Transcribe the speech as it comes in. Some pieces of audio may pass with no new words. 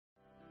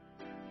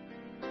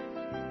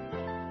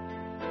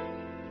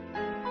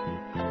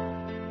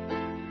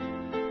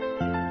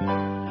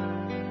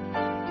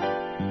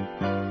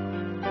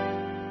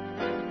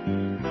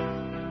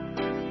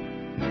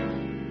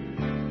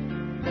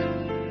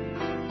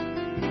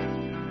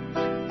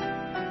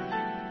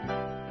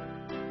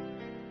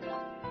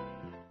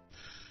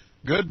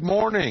Good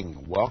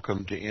morning.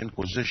 Welcome to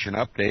Inquisition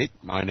Update.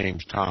 My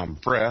name's Tom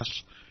Fress.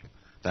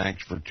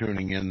 Thanks for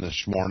tuning in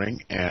this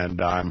morning,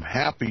 and I'm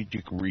happy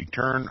to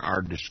return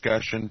our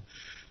discussion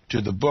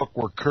to the book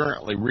we're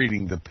currently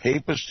reading, The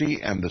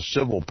Papacy and the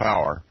Civil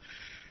Power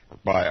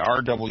by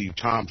R.W.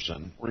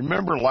 Thompson.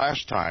 Remember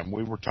last time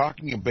we were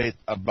talking a bit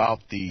about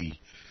the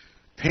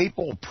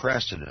papal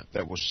precedent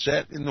that was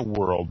set in the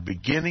world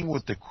beginning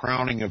with the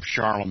crowning of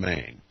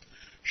Charlemagne.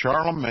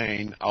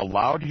 Charlemagne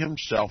allowed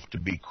himself to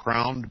be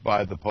crowned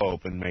by the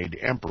Pope and made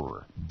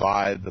emperor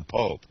by the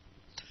Pope.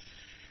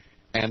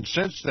 And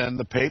since then,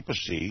 the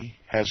papacy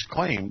has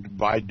claimed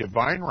by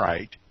divine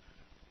right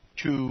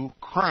to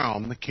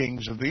crown the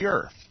kings of the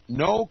earth.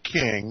 No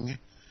king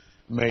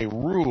may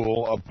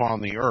rule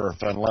upon the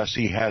earth unless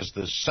he has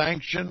the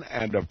sanction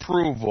and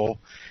approval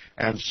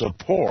and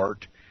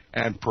support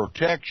and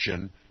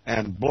protection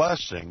and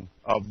blessing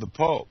of the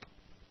Pope.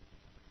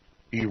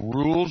 He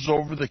rules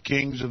over the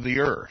kings of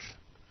the earth.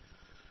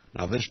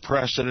 Now, this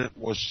precedent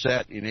was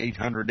set in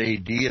 800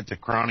 A.D. at the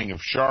crowning of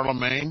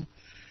Charlemagne,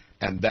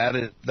 and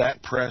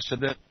that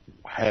precedent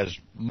has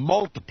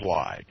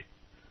multiplied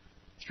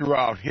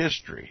throughout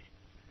history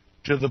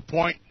to the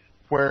point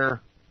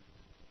where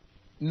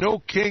no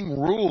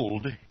king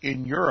ruled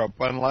in Europe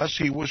unless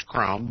he was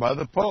crowned by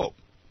the Pope.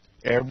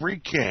 Every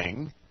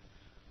king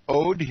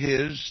owed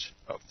his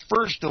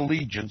first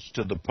allegiance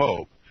to the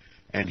Pope,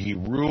 and he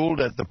ruled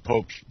at the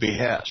Pope's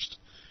behest.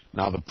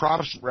 Now, the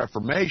Protestant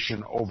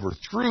Reformation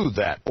overthrew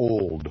that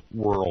old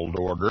world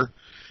order,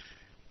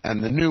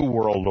 and the new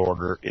world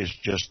order is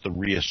just the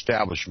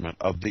reestablishment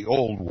of the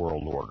old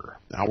world order.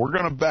 Now, we're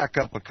going to back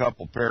up a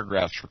couple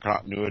paragraphs for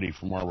continuity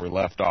from where we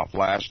left off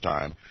last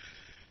time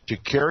to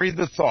carry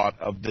the thought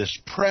of this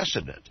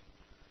precedent,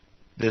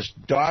 this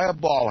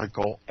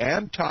diabolical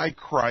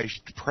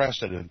Antichrist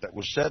precedent that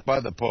was set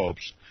by the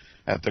popes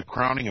at the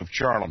crowning of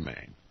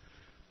Charlemagne.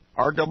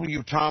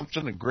 R.W.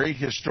 Thompson, a great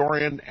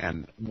historian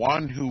and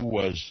one who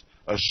was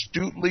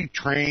astutely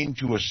trained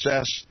to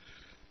assess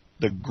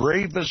the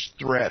gravest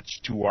threats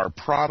to our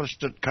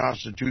Protestant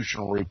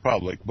constitutional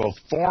republic, both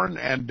foreign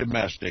and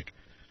domestic,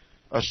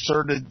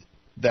 asserted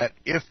that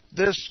if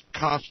this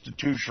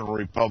constitutional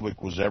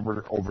republic was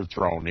ever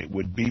overthrown, it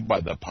would be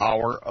by the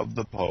power of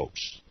the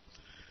popes.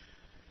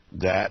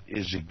 That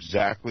is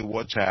exactly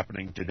what's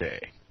happening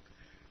today.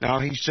 Now,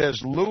 he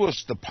says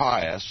Louis the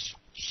Pious,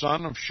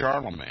 son of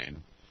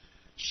Charlemagne,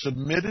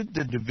 submitted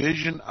the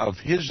division of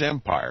his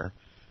empire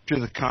to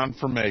the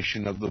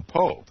confirmation of the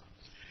Pope.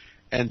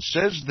 And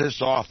says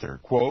this author,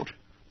 quote,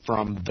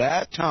 "From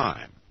that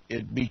time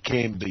it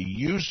became the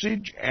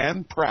usage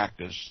and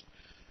practice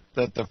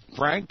that the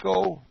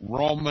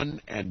Franco-Roman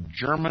and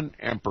German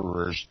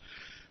emperors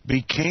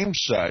became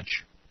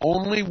such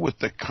only with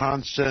the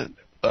consent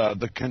of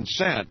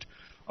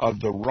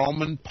the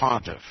Roman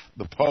pontiff,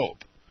 the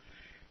Pope,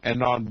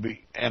 and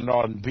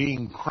on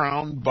being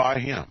crowned by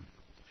him."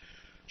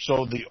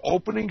 So the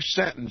opening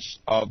sentence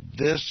of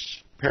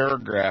this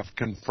paragraph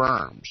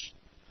confirms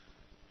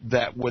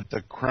that with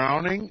the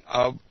crowning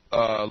of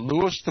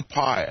Louis the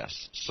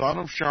Pious, son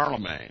of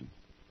Charlemagne,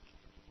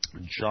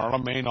 and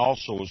Charlemagne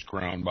also was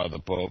crowned by the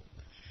Pope,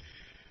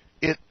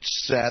 it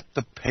set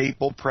the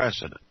papal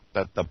precedent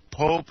that the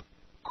Pope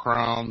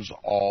crowns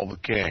all the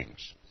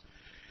kings.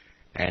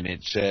 And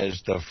it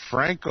says the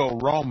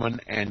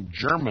Franco-Roman and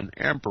German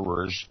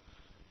emperors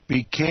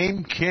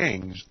became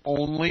kings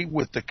only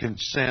with the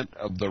consent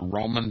of the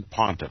Roman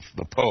pontiff,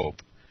 the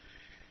Pope.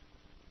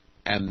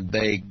 And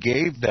they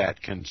gave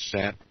that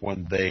consent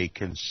when they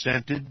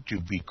consented to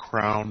be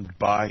crowned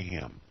by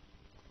him.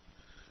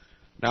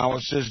 Now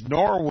it says,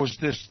 nor was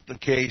this the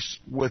case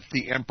with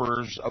the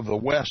emperors of the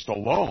West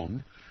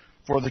alone,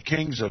 for the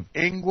kings of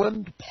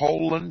England,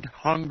 Poland,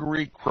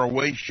 Hungary,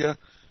 Croatia,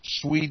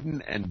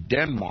 Sweden, and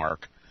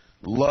Denmark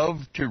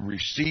loved to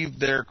receive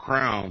their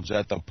crowns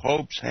at the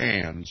Pope's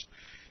hands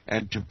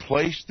and to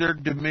place their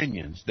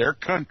dominions, their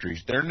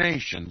countries, their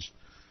nations,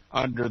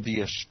 under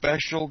the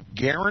especial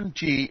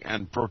guarantee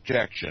and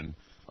protection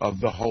of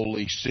the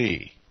Holy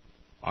See,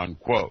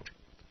 unquote.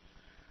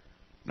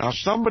 Now,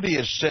 somebody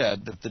has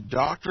said that the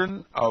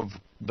doctrine of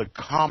the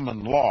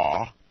common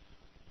law,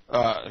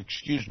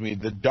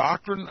 the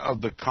doctrine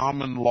of the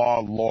common law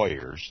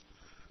lawyers,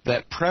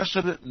 that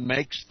precedent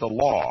makes the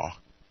law,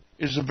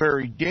 is a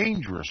very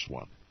dangerous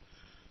one,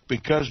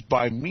 because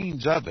by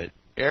means of it,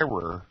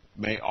 error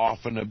may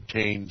often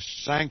obtain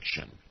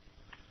sanction.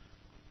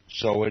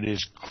 So it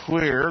is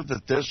clear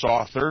that this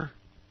author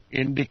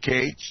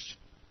indicates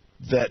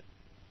that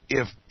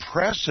if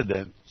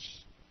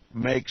precedence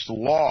makes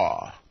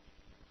law,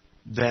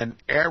 then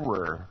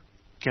error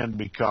can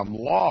become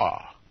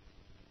law.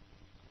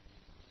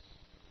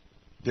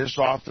 This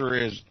author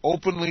is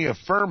openly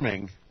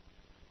affirming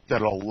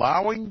that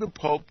allowing the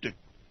Pope to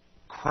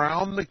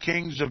crown the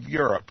kings of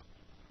Europe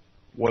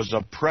was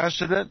a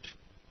precedent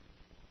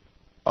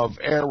of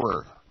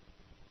error.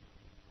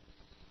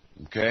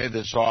 Okay,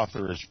 this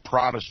author is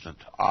Protestant,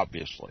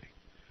 obviously.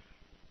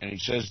 And he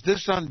says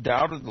this is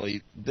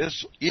undoubtedly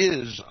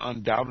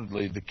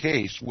the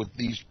case with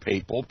these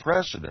papal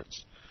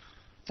precedents.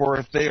 For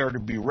if they are to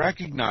be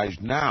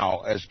recognized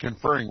now as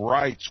conferring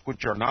rights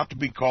which are not to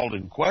be called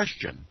in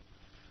question,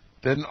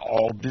 then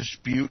all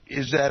dispute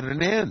is at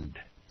an end,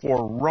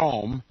 for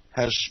Rome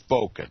has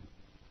spoken.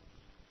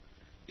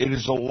 It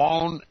is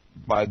alone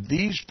by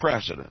these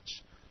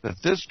precedents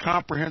that this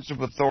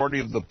comprehensive authority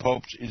of the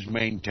popes is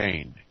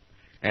maintained,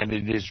 and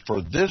it is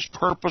for this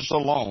purpose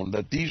alone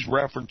that these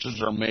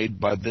references are made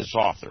by this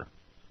author.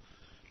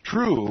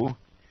 True,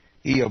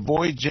 he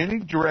avoids any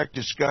direct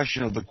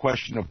discussion of the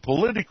question of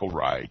political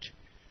right,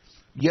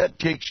 yet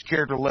takes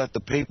care to let the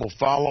papal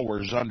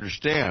followers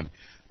understand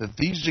that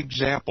these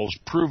examples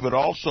prove it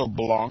also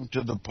belonged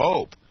to the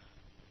Pope.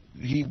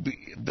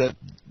 That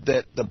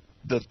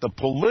the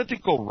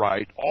political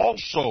right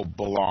also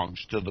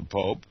belongs to the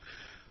Pope,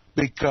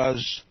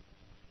 because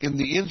in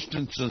the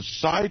instances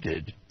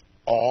cited,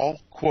 all,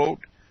 quote,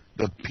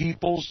 the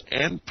peoples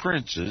and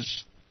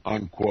princes,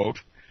 unquote,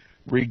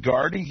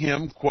 regarding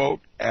him,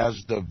 quote,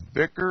 as the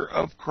vicar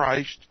of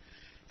Christ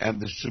and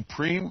the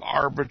supreme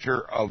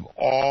arbiter of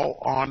all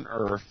on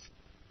earth,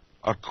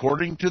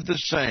 according to the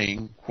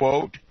saying,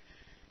 quote,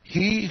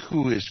 he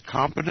who is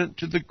competent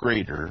to the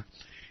greater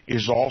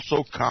is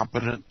also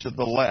competent to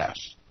the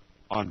less,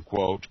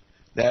 unquote.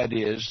 That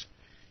is,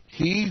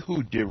 he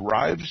who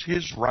derives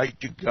his right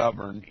to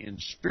govern in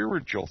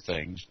spiritual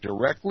things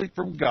directly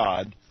from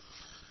God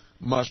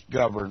must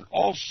govern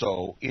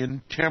also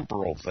in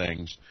temporal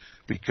things,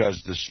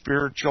 because the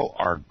spiritual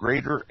are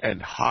greater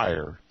and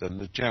higher than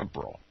the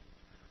temporal.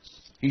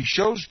 He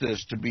shows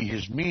this to be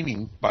his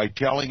meaning by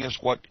telling us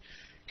what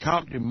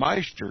Count de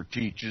Meister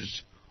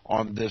teaches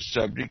on this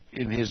subject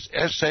in his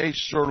essay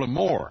sur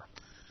l'amour,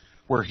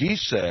 where he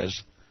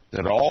says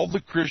that all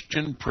the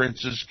Christian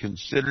princes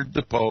considered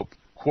the Pope,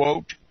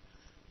 quote,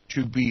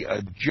 to be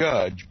a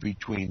judge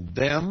between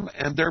them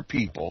and their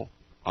people,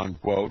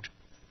 unquote,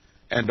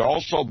 and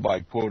also by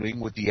quoting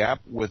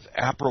with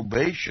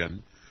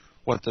approbation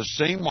what the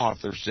same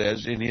author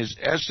says in his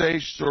essay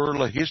sur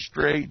la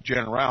histoire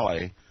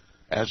générale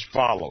as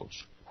follows,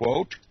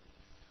 quote,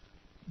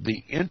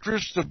 the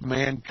interests of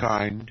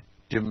mankind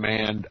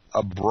demand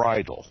a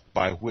bridle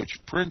by which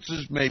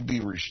princes may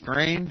be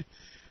restrained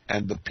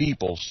and the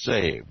people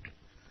saved.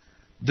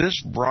 This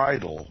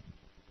bridle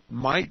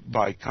might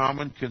by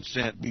common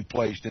consent be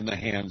placed in the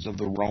hands of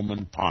the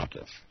Roman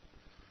pontiff.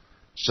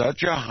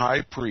 Such a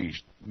high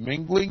priest,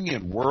 mingling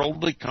in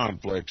worldly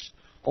conflicts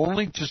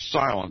only to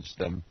silence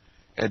them,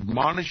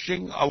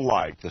 admonishing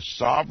alike the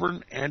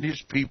sovereign and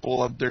his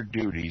people of their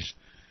duties,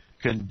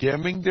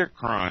 condemning their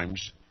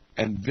crimes,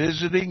 and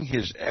visiting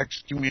his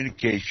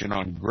excommunication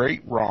on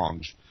great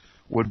wrongs,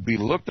 would be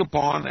looked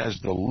upon as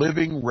the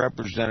living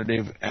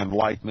representative and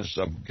likeness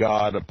of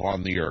God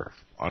upon the earth,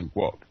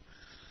 unquote.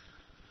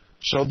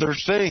 So they're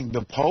saying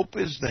the Pope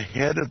is the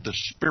head of the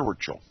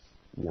spiritual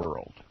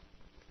world,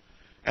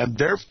 and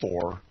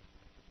therefore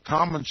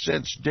common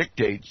sense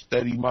dictates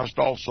that he must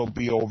also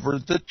be over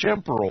the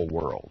temporal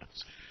world.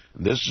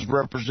 This is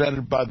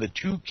represented by the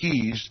two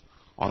keys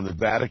on the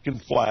Vatican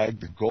flag,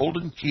 the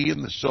golden key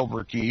and the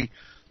silver key,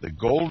 the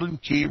golden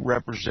key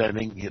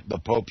representing the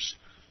Pope's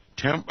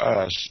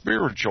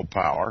spiritual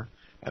power,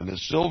 and the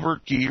silver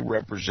key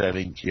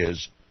representing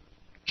his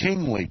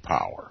kingly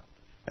power.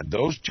 And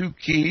those two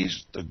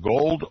keys, the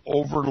gold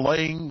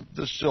overlaying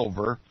the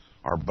silver,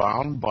 are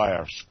bound by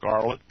a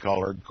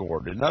scarlet-colored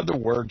cord. In other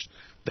words,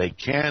 they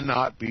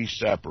cannot be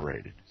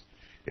separated.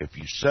 If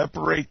you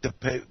separate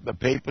the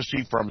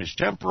papacy from his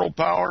temporal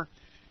power,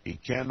 he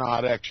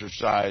cannot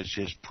exercise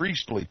his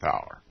priestly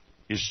power,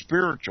 his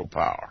spiritual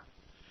power.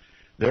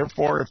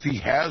 Therefore, if he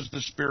has the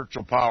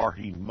spiritual power,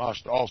 he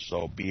must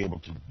also be able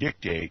to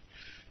dictate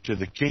to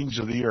the kings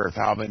of the earth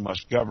how they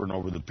must govern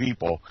over the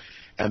people.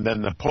 And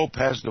then the Pope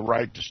has the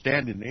right to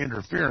stand in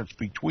interference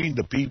between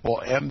the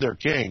people and their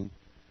king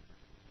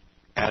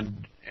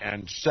and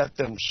set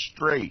them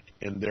straight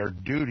in their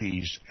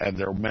duties and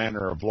their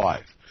manner of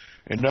life.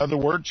 In other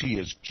words, he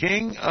is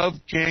King of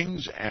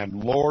kings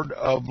and Lord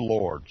of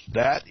lords.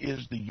 That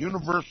is the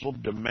universal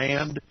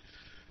demand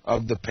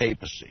of the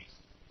papacy.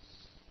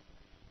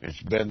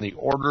 It's been the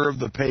order of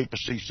the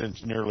papacy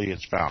since nearly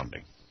its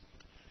founding.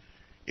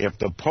 If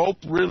the Pope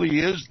really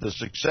is the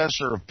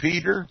successor of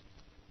Peter,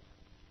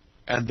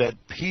 and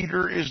that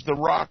Peter is the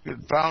rock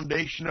and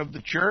foundation of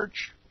the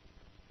church,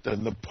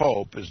 then the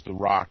Pope is the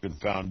rock and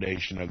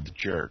foundation of the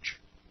church.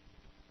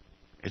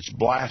 It's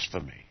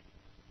blasphemy.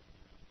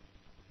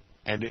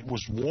 And it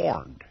was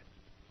warned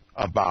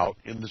about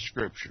in the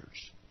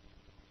Scriptures.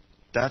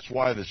 That's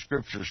why the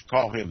Scriptures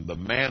call him the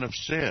man of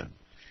sin.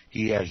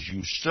 He has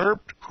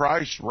usurped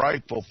Christ's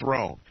rightful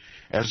throne,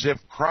 as if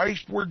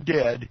Christ were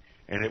dead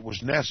and it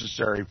was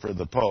necessary for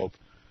the Pope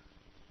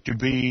to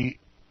be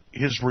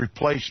his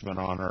replacement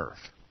on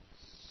earth.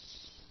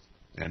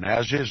 And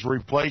as his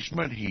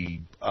replacement,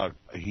 he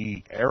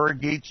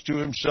arrogates to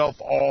himself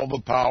all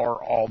the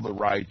power, all the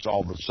rights,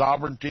 all the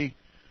sovereignty,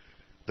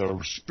 the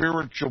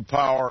spiritual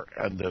power,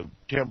 and the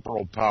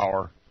temporal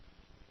power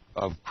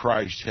of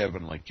Christ's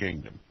heavenly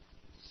kingdom.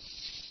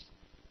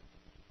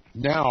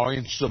 Now,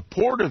 in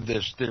support of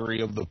this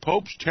theory of the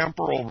Pope's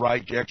temporal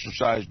right to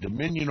exercise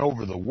dominion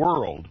over the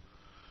world,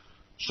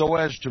 so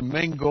as to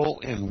mingle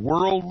in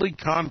worldly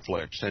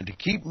conflicts and to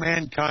keep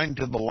mankind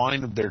to the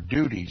line of their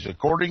duties,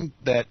 according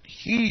that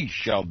he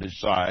shall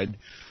decide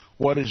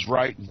what is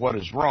right and what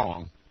is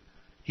wrong,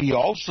 he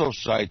also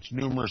cites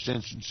numerous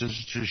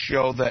instances to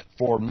show that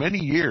for many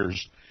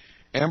years,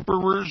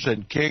 emperors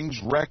and kings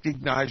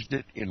recognized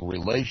it in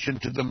relation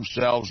to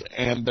themselves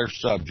and their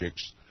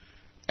subjects,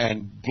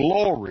 and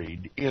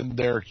gloried in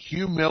their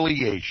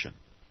humiliation.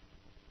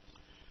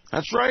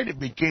 That's right, it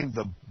became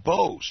the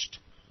boast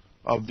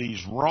of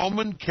these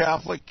Roman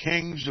Catholic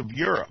kings of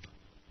Europe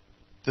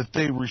that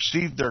they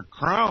received their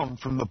crown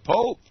from the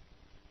Pope,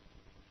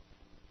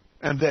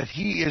 and that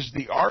he is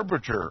the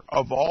arbiter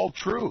of all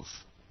truth,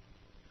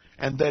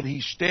 and that he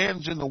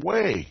stands in the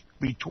way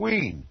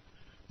between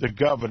the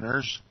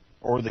governors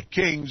or the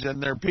kings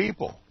and their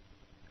people,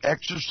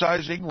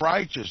 exercising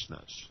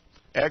righteousness,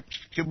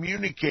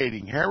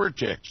 excommunicating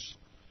heretics,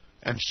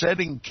 and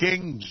setting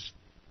kings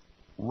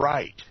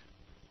right.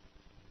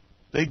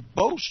 They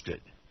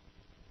boasted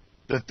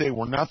that they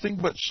were nothing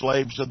but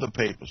slaves of the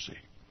papacy,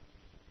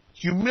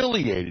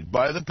 humiliated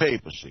by the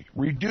papacy,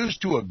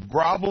 reduced to a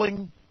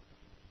groveling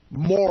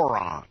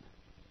moron.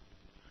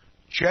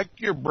 Check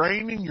your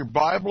brain and your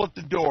Bible at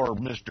the door,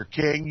 Mr.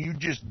 King. You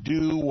just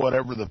do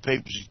whatever the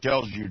papacy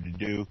tells you to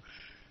do,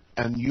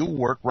 and you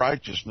work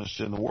righteousness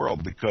in the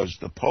world, because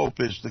the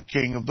Pope is the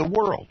king of the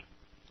world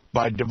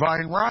by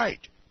divine right.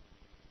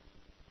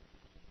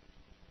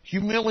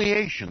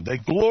 Humiliation. They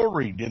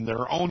gloried in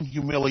their own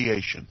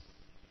humiliation.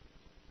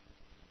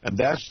 And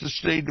that's the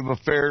state of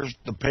affairs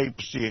the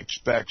papacy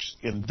expects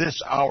in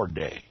this our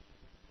day,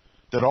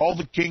 that all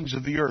the kings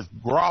of the earth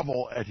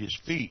grovel at his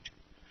feet,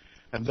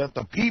 and that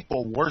the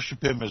people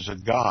worship him as a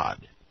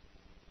god.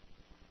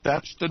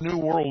 That's the New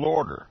World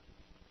Order.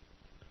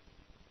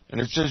 And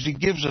it says he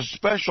gives a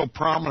special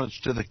prominence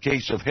to the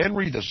case of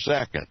Henry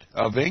II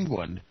of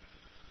England,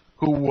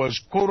 who was,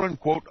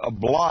 quote-unquote,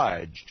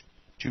 obliged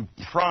to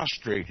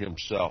prostrate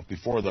himself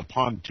before the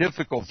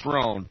pontifical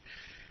throne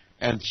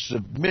and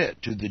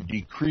submit to the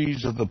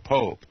decrees of the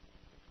Pope,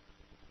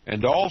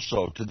 and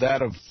also to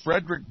that of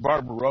Frederick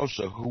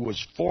Barbarossa, who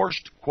was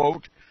forced,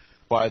 quote,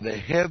 by the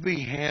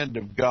heavy hand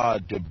of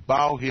God to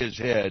bow his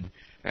head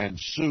and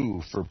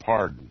sue for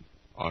pardon,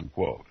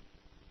 unquote,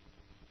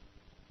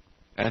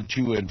 and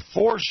to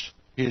enforce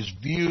his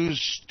views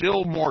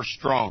still more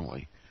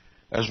strongly,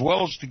 as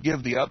well as to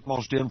give the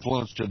utmost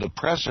influence to the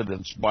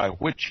precedents by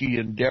which he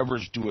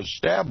endeavors to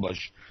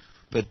establish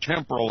the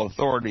temporal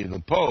authority of the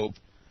Pope.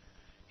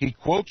 He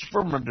quotes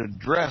from an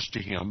address to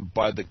him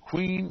by the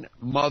Queen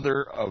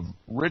Mother of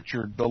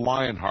Richard the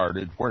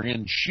Lionhearted,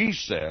 wherein she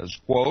says,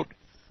 quote,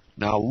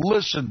 now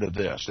listen to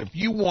this. If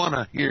you want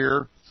to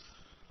hear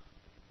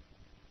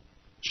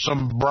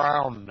some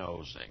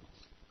brown-nosing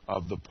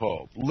of the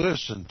Pope,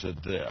 listen to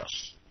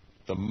this.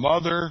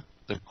 The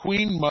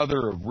Queen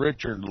Mother of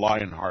Richard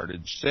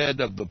Lionhearted said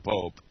of the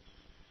Pope,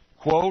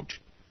 quote,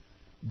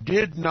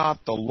 did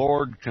not the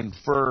Lord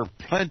confer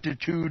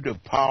plenitude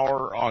of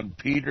power on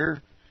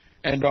Peter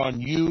and on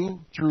you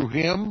through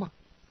him?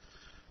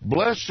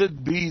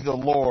 Blessed be the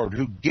Lord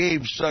who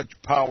gave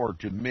such power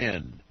to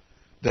men,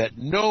 that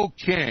no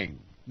king,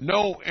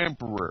 no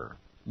emperor,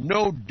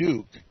 no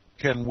duke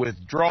can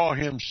withdraw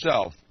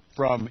himself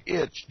from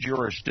its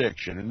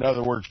jurisdiction. In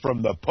other words,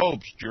 from the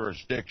Pope's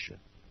jurisdiction.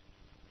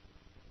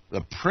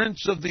 The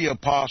Prince of the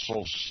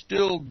Apostles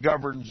still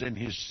governs in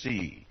his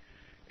see,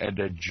 and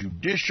a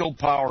judicial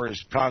power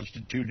is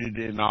constituted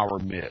in our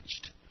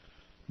midst.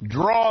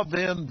 Draw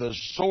then the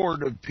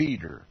sword of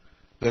Peter.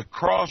 The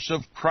cross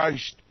of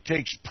Christ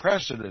takes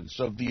precedence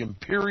of the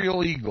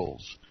imperial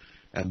eagles,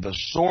 and the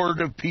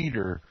sword of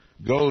Peter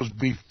goes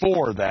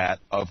before that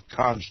of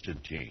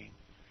Constantine.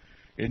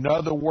 In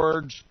other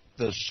words,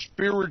 the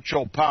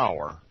spiritual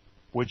power,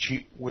 which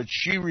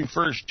she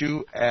refers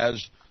to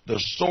as the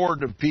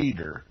sword of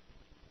Peter,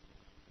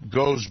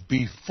 goes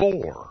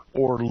before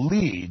or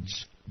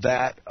leads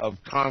that of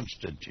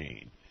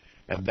Constantine.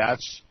 And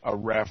that's a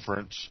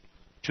reference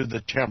to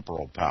the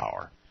temporal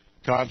power.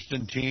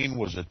 Constantine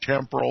was a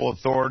temporal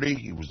authority.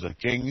 He was the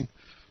king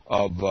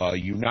of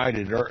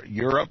United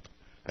Europe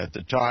at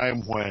the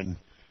time when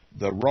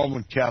the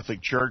Roman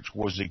Catholic Church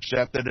was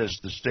accepted as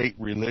the state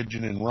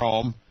religion in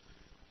Rome.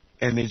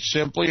 And it's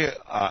simply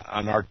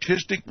an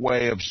artistic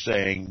way of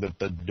saying that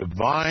the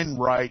divine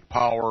right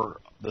power,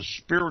 the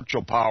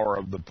spiritual power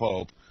of the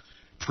Pope,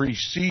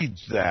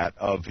 precedes that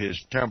of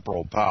his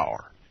temporal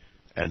power,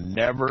 and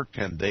never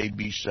can they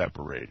be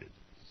separated.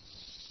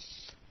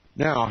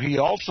 Now, he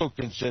also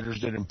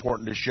considers it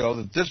important to show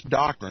that this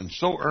doctrine,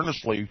 so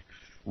earnestly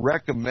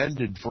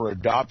recommended for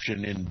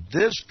adoption in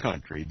this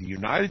country, the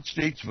United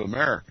States of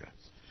America,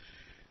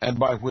 and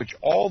by which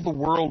all the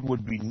world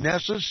would be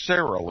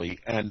necessarily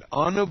and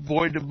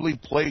unavoidably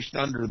placed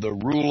under the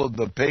rule of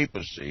the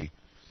papacy,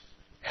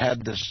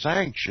 had the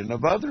sanction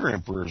of other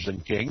emperors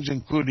and kings,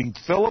 including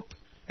Philip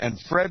and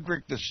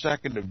Frederick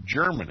II of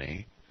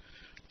Germany,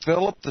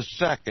 Philip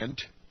II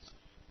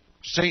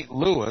St.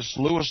 Louis,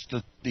 Louis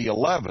the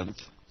 11th,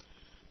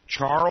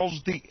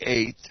 Charles the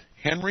 8th,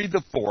 Henry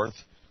the 4th,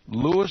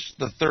 Louis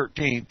the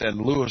 13th,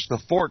 and Louis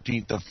the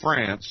 14th of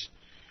France,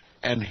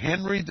 and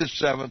Henry the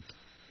 7th,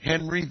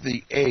 Henry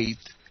the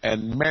 8th,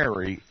 and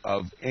Mary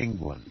of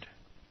England.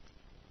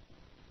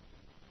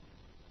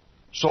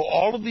 So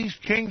all of these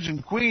kings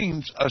and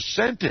queens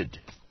assented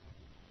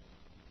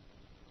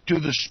to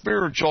the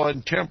spiritual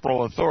and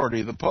temporal authority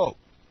of the Pope.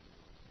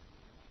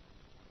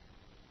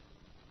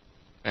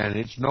 And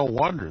it's no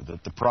wonder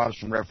that the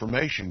Protestant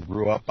Reformation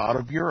grew up out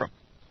of Europe.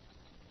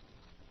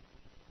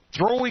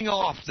 Throwing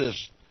off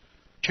this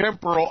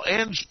temporal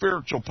and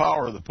spiritual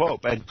power of the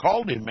Pope and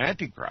called him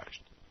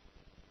Antichrist.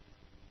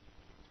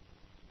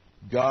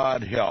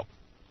 God help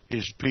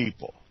his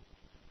people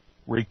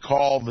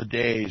recall the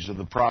days of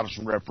the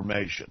Protestant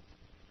Reformation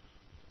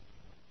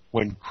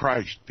when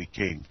Christ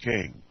became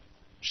king,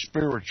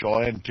 spiritual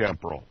and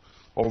temporal,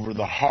 over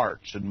the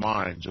hearts and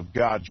minds of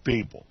God's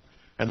people.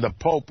 And the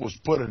Pope was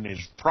put in his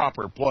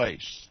proper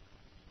place,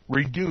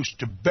 reduced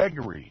to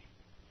beggary.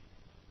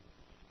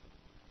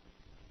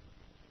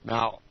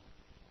 Now,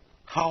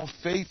 how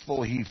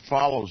faithful he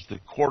follows the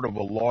court of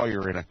a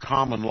lawyer in a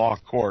common law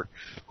court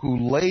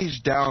who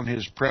lays down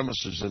his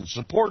premises and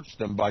supports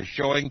them by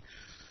showing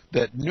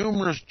that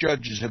numerous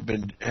judges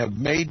have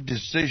made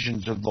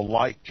decisions of the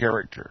like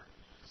character,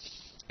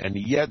 and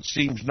yet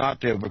seems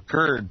not to have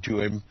occurred to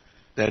him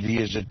that he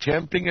is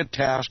attempting a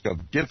task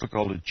of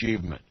difficult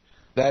achievement.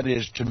 That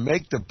is, to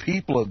make the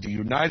people of the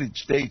United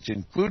States,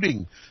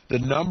 including the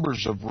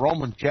numbers of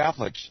Roman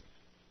Catholics,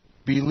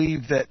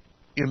 believe that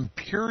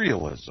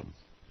imperialism,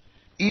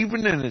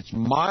 even in its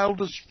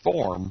mildest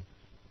form,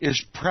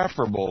 is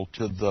preferable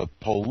to the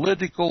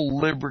political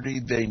liberty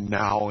they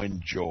now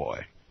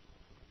enjoy.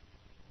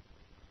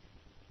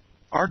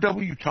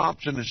 R.W.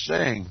 Thompson is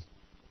saying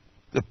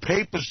the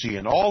papacy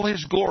in all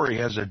his glory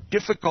has a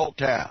difficult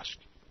task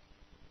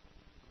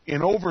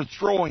in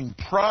overthrowing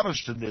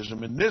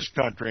Protestantism in this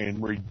country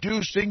and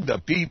reducing the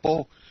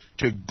people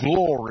to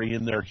glory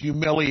in their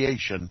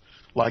humiliation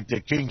like the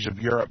kings of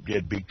Europe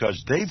did,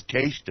 because they've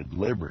tasted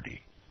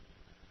liberty.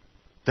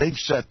 They've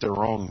set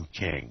their own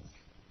king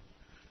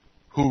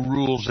who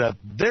rules at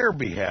their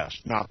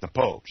behest, not the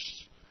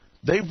Pope's.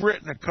 They've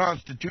written a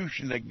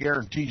constitution that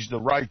guarantees the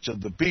rights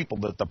of the people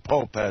that the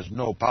Pope has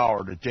no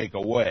power to take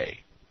away.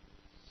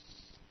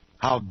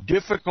 How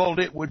difficult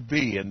it would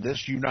be in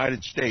this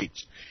United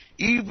States,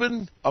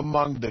 even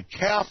among the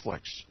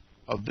Catholics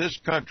of this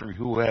country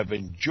who have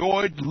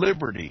enjoyed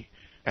liberty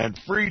and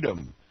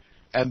freedom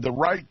and the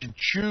right to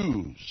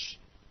choose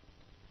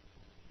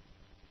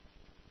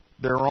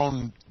their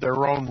own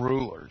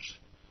rulers.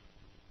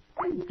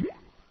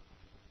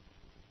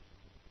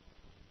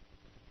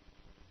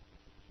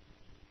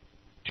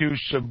 To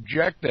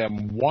subject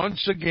them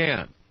once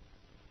again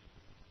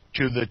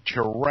to the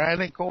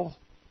tyrannical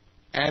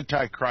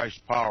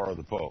Antichrist power of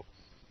the Pope.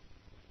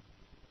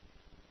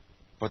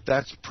 But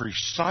that's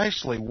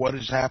precisely what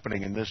is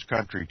happening in this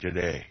country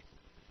today.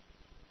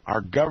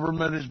 Our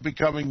government is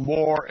becoming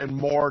more and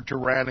more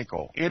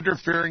tyrannical,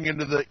 interfering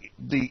into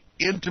the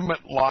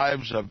intimate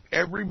lives of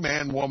every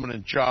man, woman,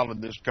 and child in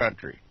this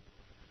country,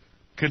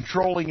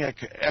 controlling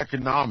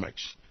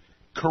economics,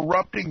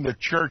 corrupting the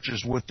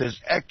churches with this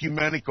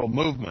ecumenical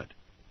movement,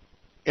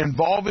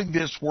 involving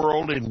this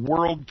world in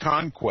world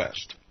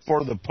conquest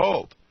for the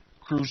Pope,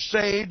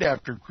 crusade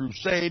after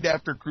crusade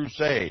after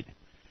crusade.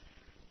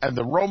 And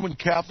the Roman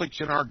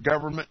Catholics in our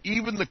government,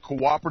 even the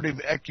cooperative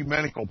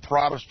ecumenical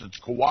Protestants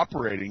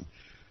cooperating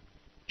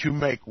to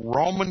make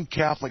Roman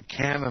Catholic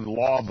canon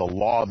law the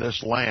law of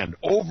this land,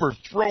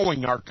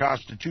 overthrowing our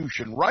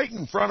Constitution right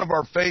in front of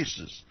our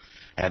faces.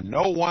 And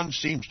no one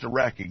seems to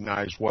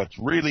recognize what's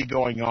really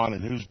going on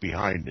and who's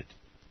behind it.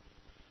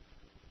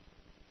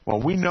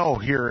 Well, we know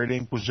here at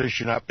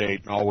Inquisition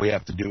Update, and all we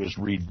have to do is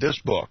read this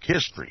book,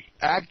 History,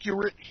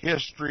 Accurate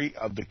History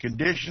of the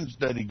Conditions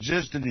that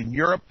Existed in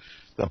Europe,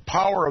 the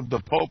Power of the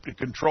Pope to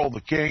Control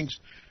the Kings,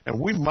 and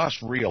we must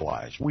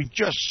realize, we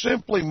just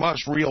simply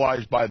must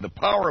realize by the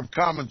power of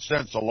common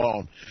sense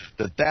alone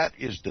that that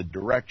is the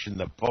direction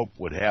the Pope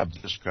would have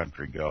this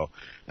country go,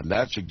 and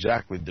that's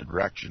exactly the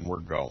direction we're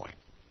going.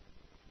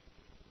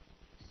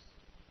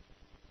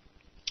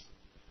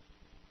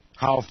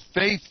 How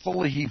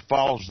faithfully he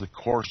follows the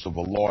course of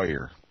a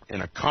lawyer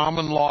in a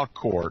common law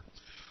court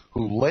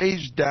who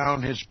lays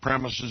down his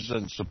premises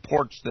and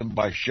supports them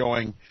by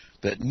showing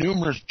that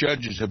numerous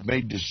judges have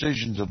made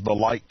decisions of the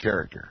like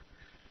character.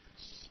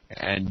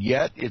 And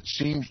yet it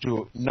seems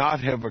to not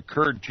have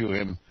occurred to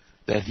him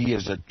that he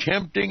is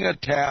attempting a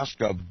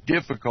task of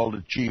difficult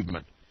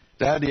achievement.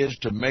 That is,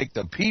 to make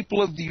the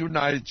people of the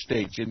United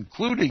States,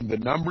 including the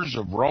numbers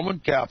of Roman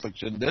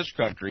Catholics in this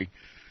country,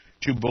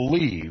 to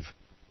believe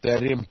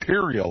that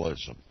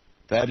imperialism,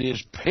 that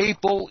is,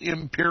 papal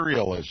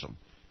imperialism,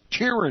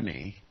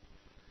 tyranny,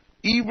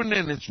 even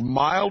in its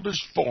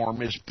mildest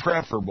form, is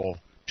preferable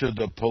to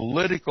the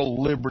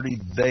political liberty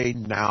they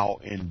now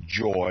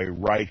enjoy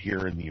right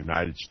here in the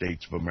United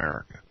States of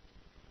America.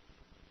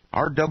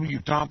 R.W.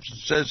 Thompson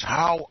says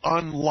how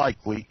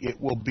unlikely it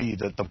will be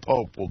that the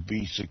Pope will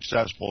be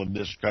successful in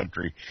this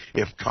country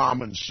if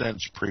common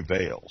sense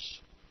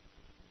prevails.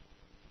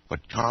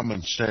 But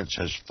common sense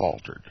has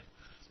faltered.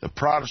 The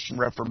Protestant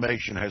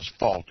Reformation has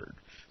faltered.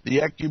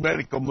 The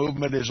ecumenical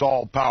movement is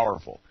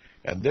all-powerful,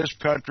 and this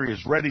country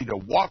is ready to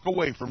walk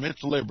away from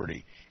its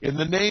liberty in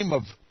the name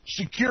of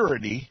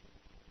security,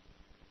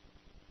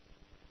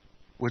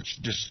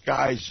 which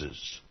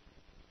disguises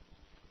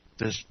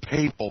this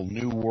papal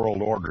New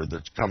World Order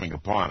that's coming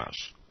upon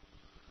us.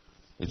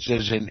 It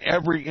says, in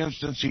every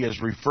instance he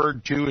has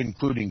referred to,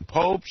 including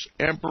popes,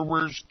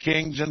 emperors,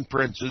 kings, and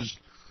princes,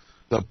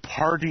 the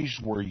parties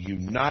were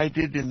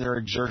united in their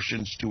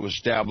exertions to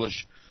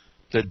establish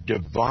the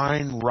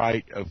divine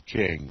right of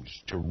kings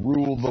to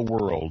rule the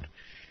world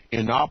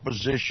in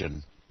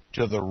opposition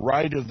to the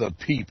right of the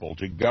people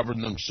to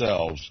govern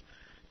themselves,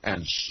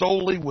 and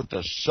solely with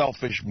the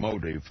selfish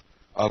motive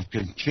of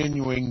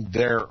continuing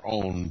their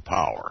own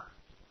power.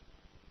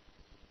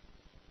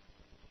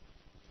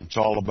 It's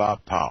all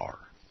about power.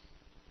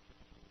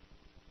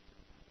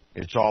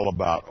 It's all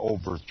about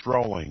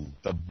overthrowing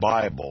the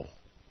Bible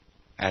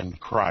and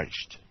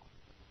Christ.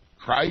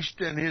 Christ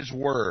and His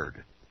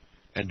Word,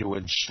 and to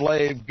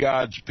enslave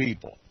God's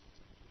people,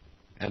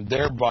 and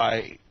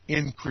thereby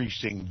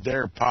increasing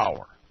their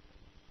power.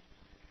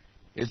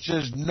 It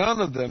says none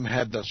of them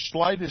had the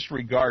slightest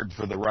regard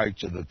for the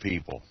rights of the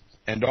people,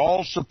 and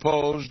all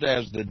supposed,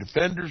 as the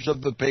defenders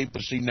of the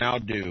papacy now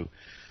do,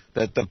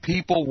 that the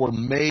people were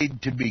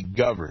made to be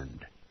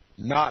governed,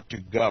 not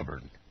to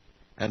govern,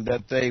 and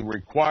that they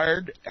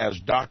required, as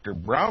Dr.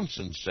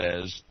 Brownson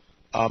says,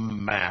 a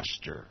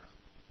master.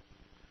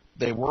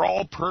 They were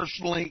all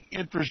personally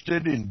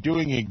interested in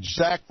doing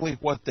exactly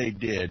what they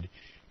did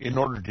in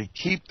order to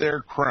keep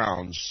their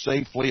crowns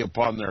safely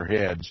upon their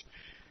heads,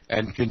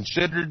 and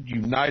considered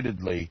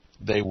unitedly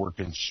they were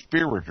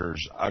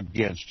conspirators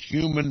against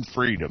human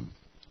freedom.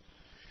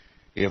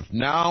 If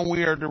now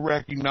we are to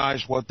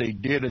recognize what they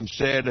did and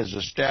said as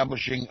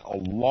establishing a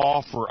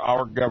law for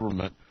our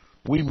government,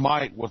 we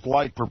might, with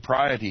like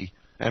propriety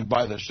and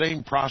by the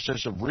same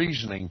process of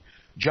reasoning,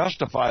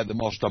 justify the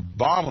most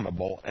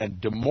abominable and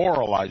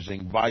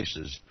demoralizing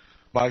vices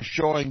by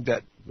showing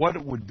that what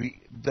it would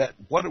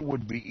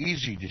be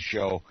easy to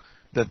show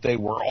that they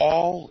were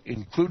all,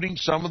 including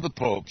some of the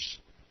popes,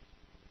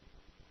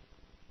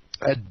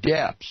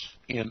 adepts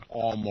in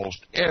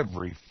almost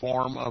every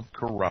form of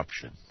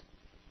corruption.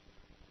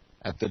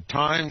 At the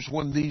times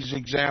when these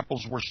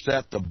examples were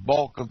set, the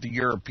bulk of the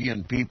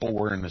European people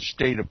were in a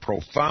state of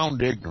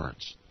profound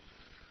ignorance,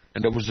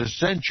 and it was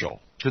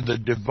essential to the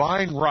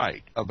divine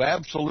right of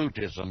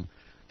absolutism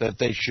that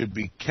they should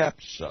be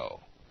kept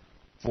so.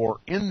 For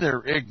in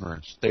their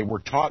ignorance they were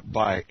taught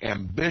by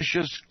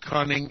ambitious,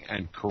 cunning,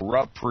 and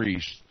corrupt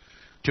priests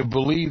to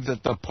believe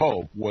that the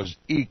Pope was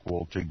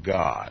equal to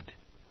God.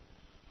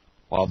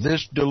 While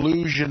this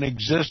delusion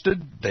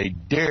existed, they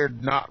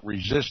dared not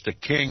resist a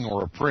king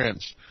or a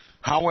prince,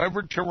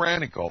 however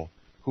tyrannical,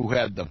 who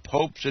had the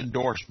Pope's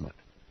endorsement,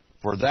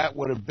 for that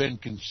would have been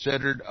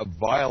considered a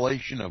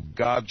violation of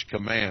God's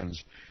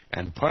commands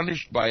and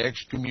punished by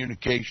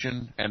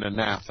excommunication and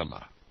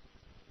anathema.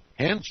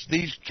 Hence,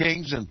 these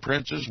kings and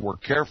princes were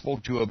careful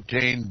to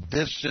obtain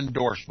this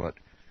endorsement,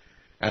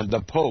 and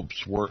the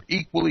popes were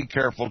equally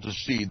careful to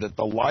see that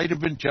the light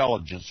of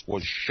intelligence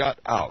was shut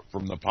out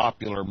from the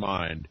popular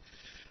mind,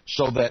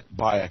 so that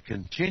by a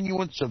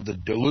continuance of the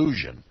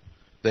delusion,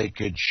 they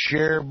could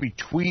share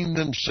between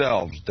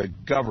themselves the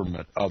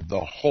government of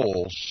the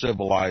whole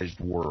civilized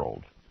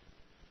world.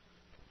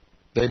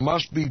 They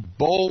must be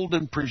bold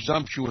and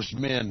presumptuous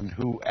men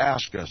who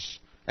ask us,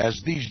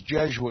 as these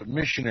Jesuit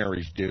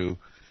missionaries do,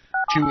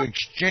 to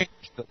exchange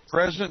the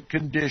present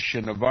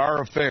condition of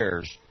our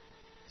affairs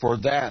for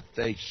that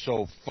they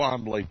so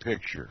fondly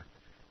picture,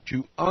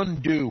 to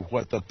undo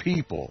what the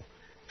people,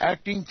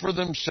 acting for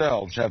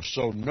themselves, have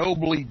so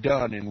nobly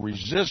done in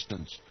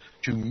resistance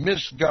to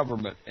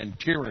misgovernment and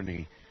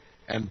tyranny,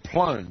 and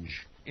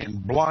plunge in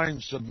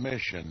blind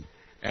submission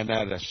and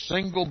at a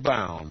single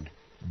bound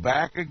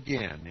back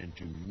again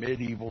into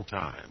medieval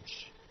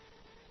times.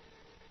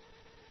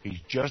 He's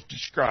just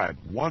described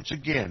once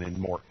again in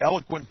more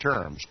eloquent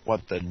terms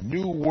what the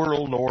New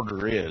World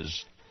Order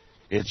is.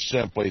 It's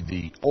simply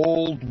the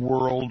old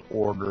world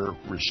order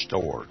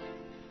restored.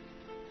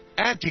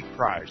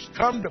 Antichrist,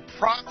 come to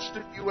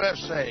Protestant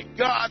USA,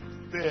 God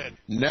forbid.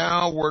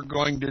 Now we're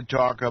going to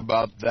talk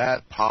about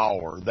that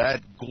power,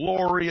 that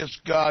glorious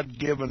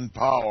God-given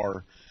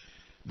power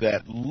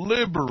that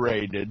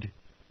liberated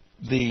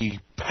the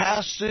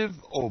passive,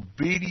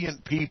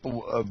 obedient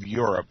people of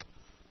Europe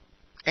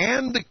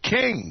and the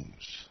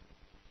kings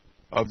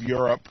of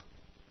Europe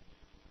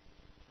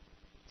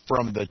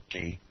from the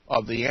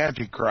of the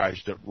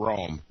Antichrist at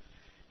Rome.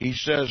 He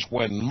says,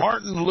 when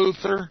Martin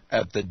Luther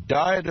at the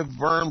Diet of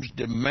Worms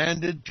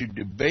demanded to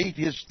debate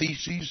his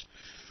theses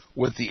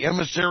with the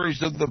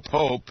emissaries of the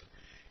Pope,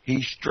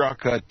 he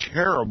struck a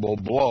terrible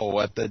blow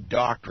at the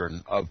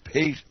doctrine of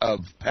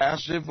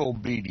passive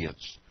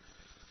obedience,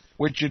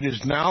 which it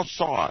is now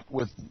sought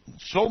with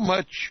so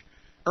much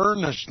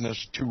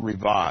earnestness to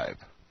revive.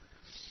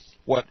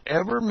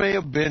 Whatever may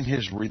have been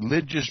his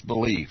religious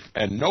belief,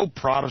 and no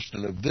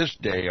Protestant of this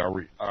day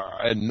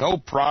no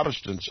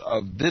Protestants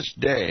of this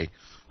day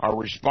are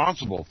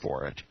responsible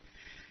for it,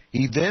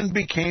 he then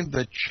became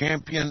the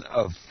champion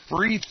of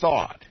free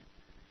thought,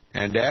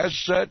 and as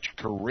such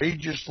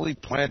courageously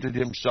planted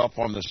himself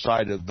on the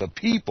side of the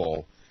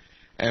people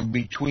and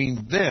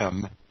between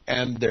them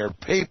and their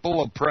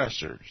papal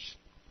oppressors.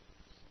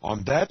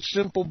 On that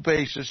simple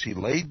basis, he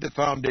laid the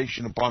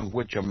foundation upon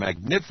which a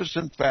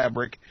magnificent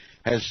fabric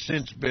has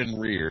since been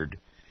reared,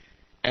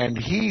 and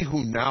he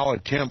who now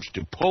attempts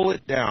to pull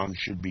it down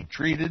should be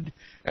treated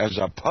as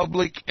a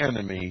public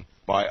enemy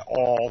by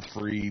all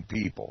free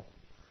people.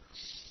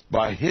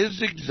 By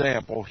his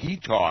example, he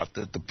taught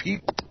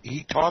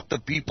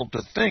the people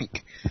to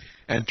think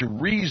and to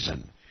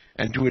reason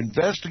and to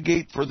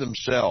investigate for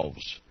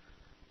themselves.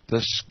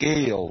 The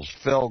scales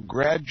fell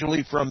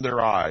gradually from their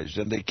eyes,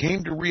 and they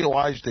came to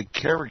realize the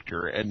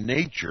character and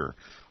nature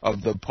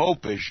of the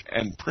popish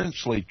and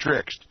princely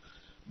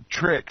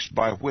tricks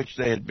by which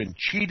they had been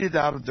cheated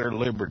out of their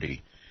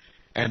liberty,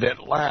 and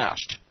at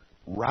last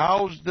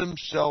roused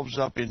themselves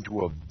up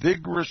into a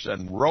vigorous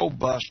and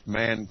robust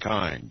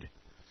mankind.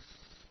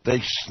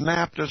 They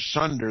snapped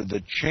asunder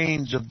the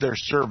chains of their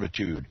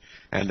servitude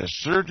and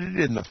asserted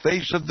in the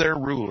face of their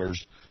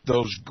rulers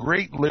those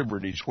great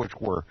liberties which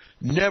were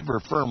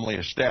never firmly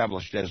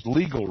established as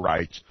legal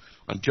rights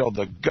until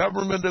the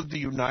government of the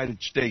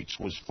United States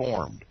was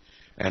formed,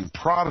 and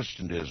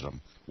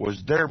Protestantism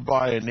was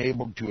thereby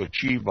enabled to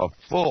achieve a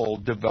full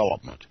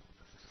development.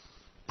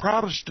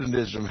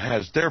 Protestantism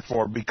has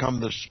therefore become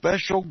the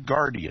special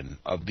guardian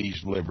of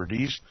these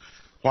liberties,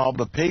 while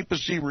the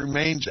papacy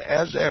remains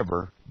as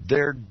ever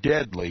their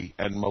deadly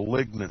and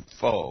malignant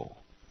foe.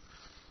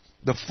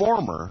 The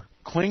former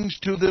clings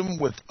to them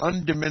with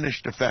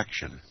undiminished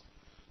affection.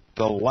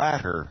 The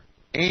latter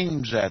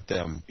aims at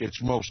them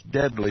its most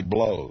deadly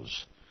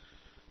blows.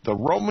 The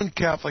Roman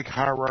Catholic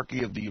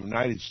hierarchy of the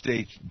United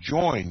States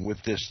join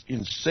with this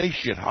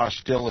insatiate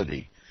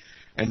hostility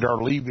and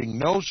are leaving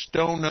no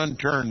stone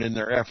unturned in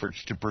their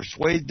efforts to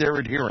persuade their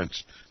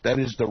adherents, that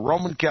is, the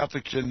Roman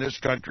Catholics in this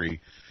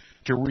country,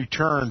 to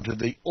return to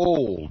the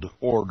old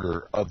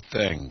order of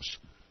things.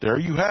 There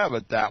you have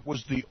it. That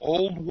was the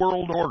old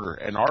world order.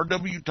 And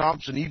R.W.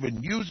 Thompson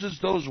even uses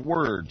those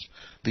words,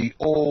 the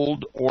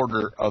old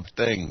order of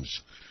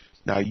things.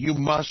 Now, you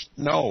must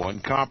know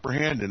and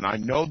comprehend, and I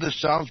know this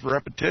sounds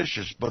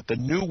repetitious, but the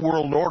new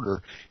world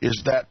order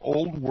is that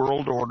old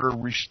world order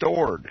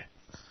restored.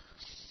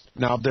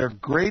 Now, their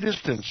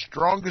greatest and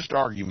strongest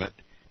argument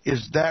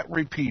is that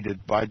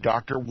repeated by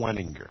Dr.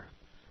 Wenninger,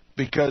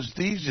 because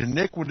these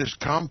iniquitous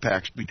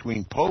compacts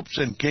between popes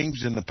and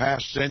kings in the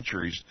past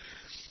centuries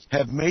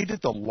have made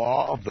it the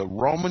law of the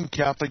Roman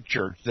Catholic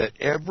Church that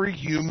every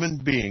human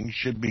being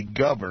should be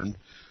governed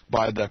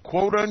by the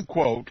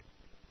quote-unquote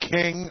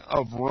King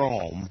of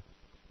Rome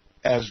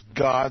as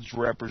God's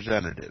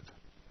representative.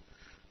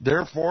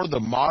 Therefore, the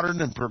modern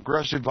and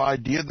progressive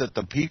idea that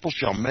the people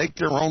shall make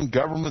their own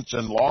governments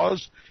and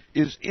laws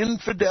is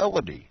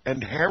infidelity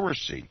and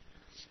heresy,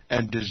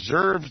 and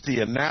deserves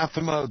the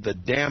anathema of the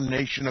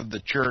damnation of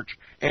the Church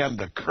and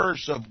the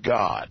curse of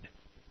God.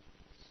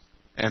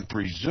 And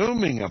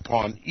presuming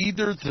upon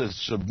either the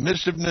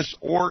submissiveness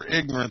or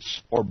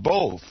ignorance, or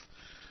both,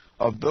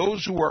 of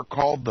those who are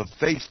called the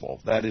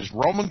faithful, that is,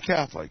 Roman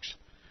Catholics,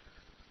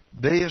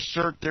 they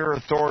assert their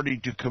authority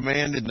to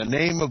command in the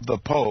name of the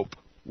Pope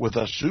with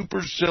a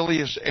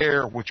supercilious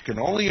air which can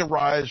only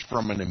arise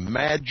from an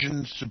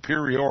imagined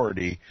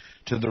superiority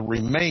to the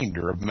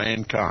remainder of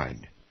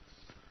mankind.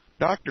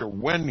 Dr.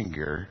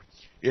 Wenninger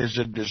is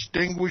a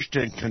distinguished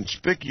and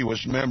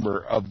conspicuous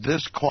member of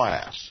this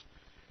class,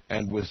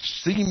 and with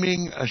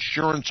seeming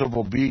assurance of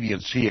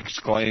obedience, he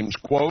exclaims,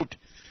 quote,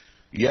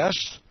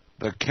 "Yes,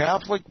 the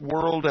Catholic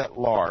world at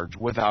large,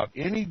 without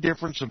any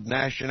difference of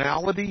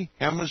nationality,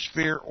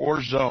 hemisphere,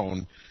 or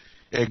zone,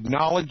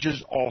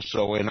 acknowledges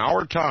also in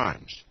our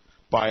times,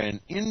 by an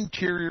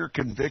interior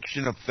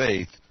conviction of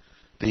faith,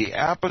 the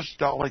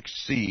Apostolic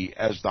See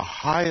as the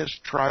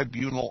highest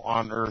tribunal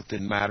on earth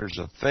in matters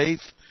of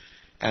faith,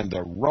 and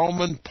the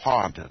Roman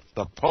Pontiff,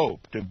 the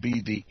Pope, to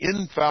be the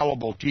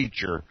infallible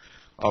teacher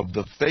of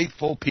the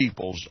faithful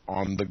peoples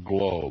on the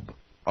globe,"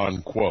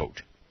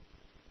 unquote.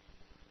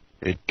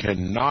 It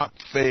cannot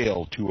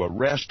fail to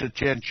arrest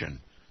attention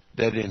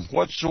that in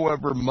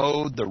whatsoever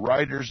mode the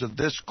writers of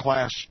this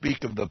class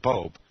speak of the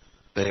Pope,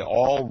 they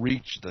all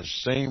reach the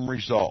same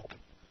result: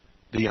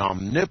 the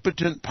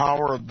omnipotent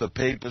power of the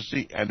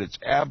papacy and its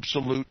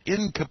absolute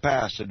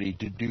incapacity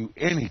to do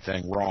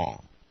anything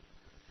wrong.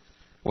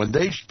 When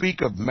they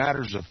speak of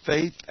matters of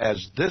faith,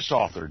 as this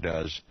author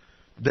does,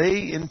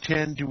 they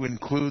intend to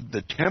include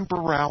the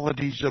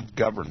temporalities of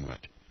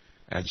government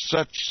and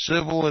such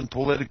civil and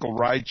political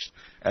rights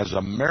as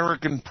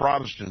American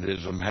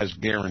Protestantism has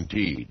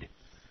guaranteed.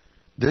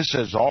 This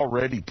has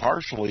already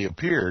partially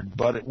appeared,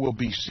 but it will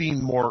be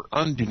seen more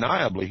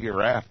undeniably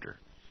hereafter.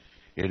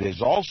 It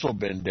has also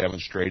been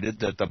demonstrated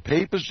that the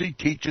papacy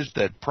teaches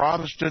that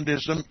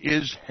Protestantism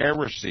is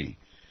heresy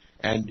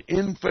and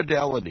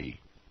infidelity,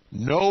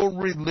 no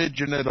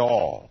religion at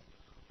all,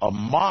 a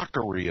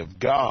mockery of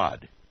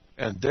God,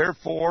 and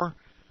therefore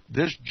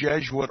this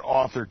Jesuit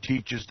author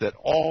teaches that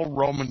all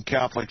Roman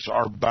Catholics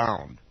are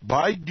bound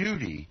by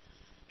duty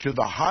to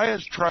the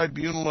highest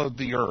tribunal of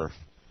the earth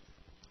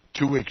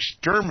to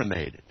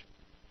exterminate it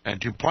and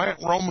to plant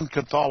Roman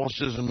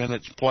Catholicism in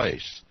its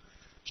place,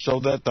 so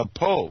that the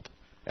Pope,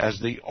 as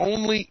the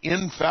only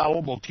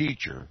infallible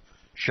teacher,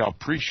 shall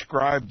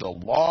prescribe the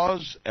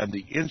laws and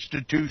the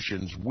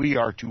institutions we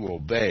are to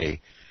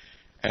obey,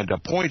 and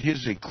appoint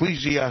his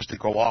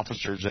ecclesiastical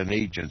officers and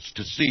agents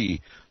to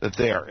see that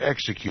they are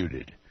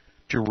executed,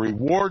 to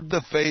reward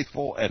the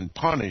faithful and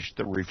punish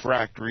the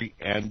refractory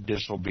and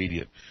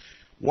disobedient.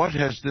 What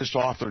has this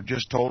author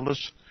just told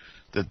us?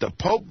 That the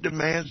Pope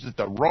demands that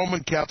the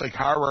Roman Catholic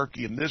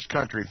hierarchy in this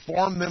country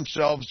form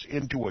themselves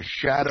into a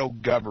shadow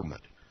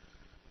government,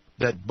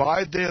 that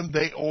by them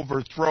they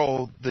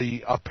overthrow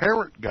the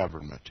apparent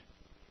government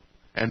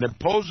and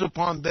impose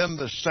upon them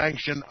the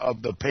sanction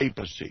of the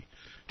papacy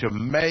to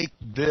make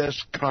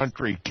this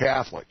country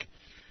Catholic.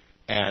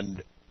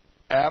 And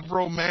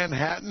Avro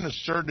Manhattan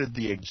asserted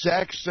the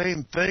exact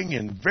same thing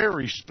in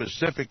very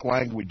specific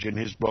language in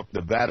his book,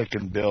 The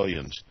Vatican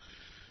Billions,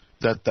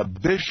 that the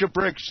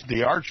bishoprics,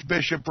 the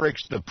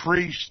archbishoprics, the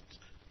priests,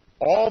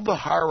 all the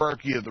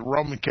hierarchy of the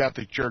Roman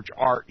Catholic Church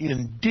are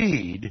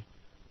indeed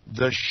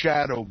the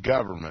shadow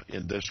government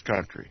in this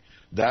country.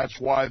 That's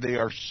why they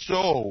are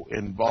so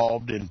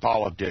involved in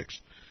politics,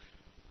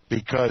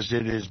 because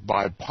it is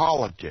by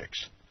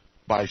politics,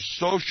 by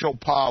social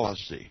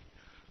policy,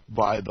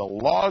 by the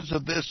laws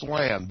of this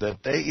land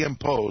that they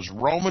impose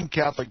Roman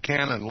Catholic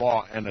canon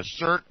law and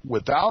assert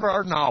without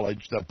our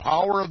knowledge the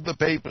power of the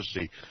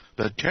papacy,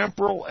 the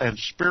temporal and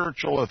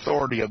spiritual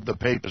authority of the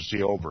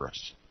papacy over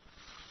us.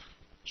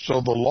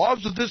 So the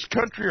laws of this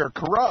country are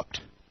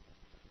corrupt.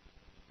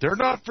 They're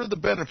not for the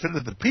benefit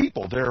of the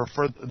people.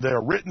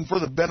 They're written for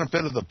the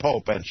benefit of the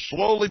Pope, and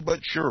slowly but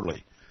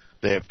surely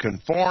they have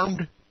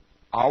conformed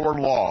our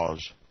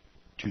laws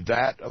to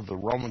that of the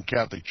Roman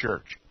Catholic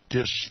Church,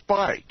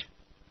 despite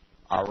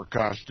our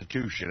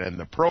Constitution and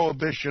the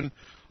prohibition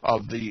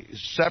of the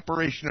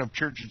separation of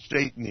church and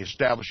state and the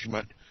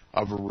establishment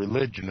of a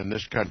religion in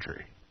this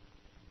country.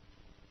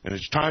 And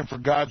it's time for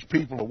God's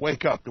people to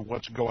wake up to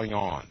what's going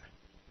on.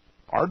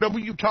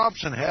 R.W.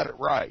 Thompson had it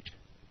right.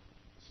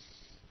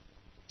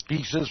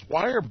 He says,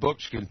 why are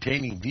books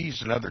containing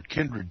these and other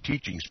kindred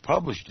teachings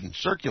published and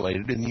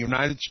circulated in the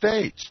United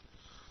States?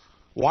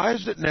 Why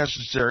is it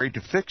necessary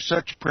to fix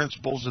such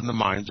principles in the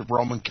minds of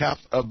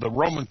the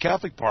Roman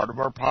Catholic part of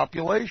our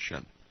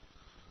population?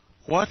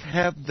 What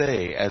have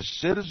they, as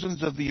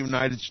citizens of the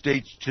United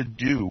States, to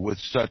do with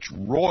such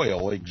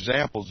royal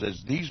examples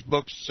as these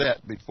books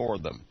set before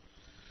them,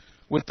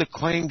 with the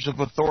claims of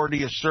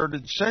authority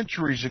asserted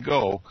centuries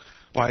ago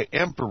by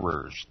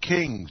emperors,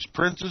 kings,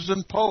 princes,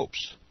 and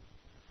popes?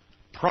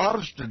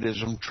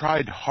 Protestantism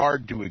tried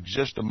hard to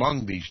exist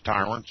among these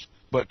tyrants,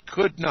 but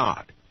could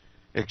not,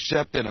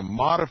 except in a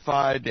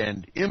modified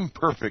and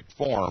imperfect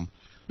form,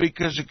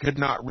 because it could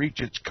not reach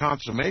its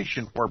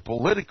consummation where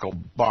political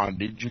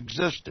bondage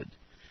existed.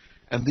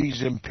 And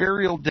these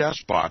imperial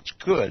despots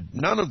could,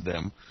 none of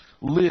them,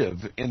 live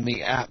in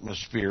the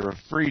atmosphere of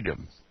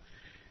freedom.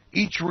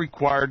 Each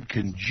required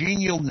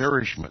congenial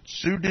nourishment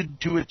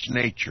suited to its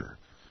nature.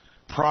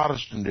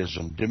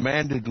 Protestantism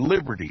demanded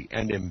liberty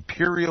and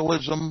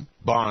imperialism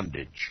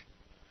bondage.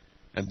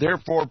 And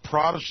therefore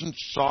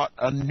Protestants sought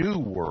a new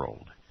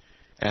world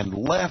and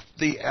left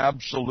the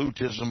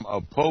absolutism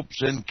of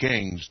popes and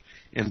kings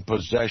in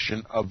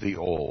possession of the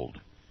old,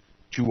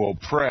 to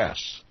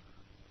oppress,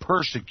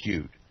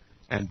 persecute,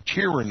 and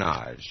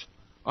tyrannize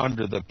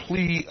under the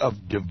plea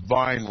of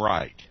divine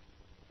right.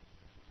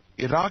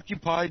 It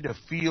occupied a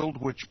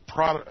field which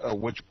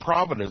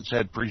Providence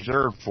had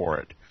preserved for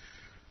it,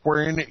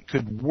 wherein it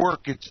could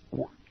work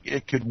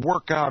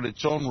out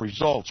its own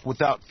results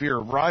without fear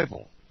of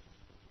rival.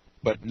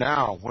 But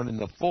now, when in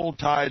the full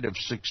tide of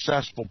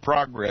successful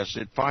progress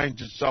it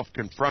finds itself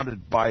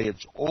confronted by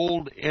its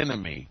old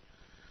enemy,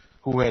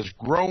 who has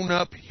grown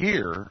up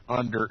here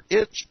under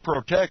its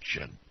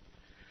protection,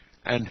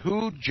 and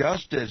who,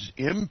 just as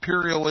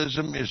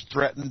imperialism is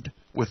threatened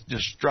with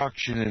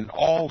destruction in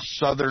all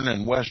southern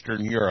and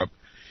western Europe,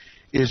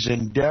 is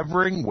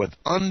endeavoring with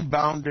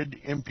unbounded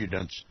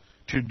impudence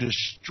to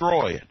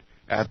destroy it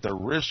at the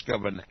risk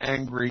of an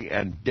angry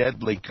and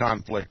deadly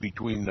conflict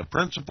between the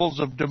principles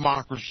of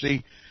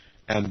democracy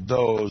and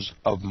those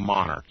of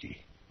monarchy.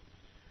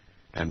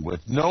 And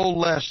with no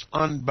less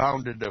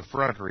unbounded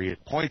effrontery,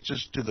 it points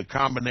us to the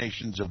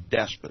combinations of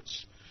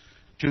despots,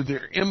 to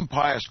their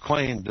impious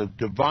claim of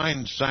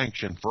divine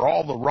sanction for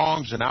all the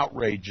wrongs and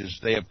outrages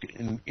they have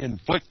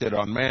inflicted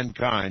on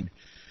mankind,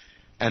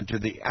 and to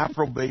the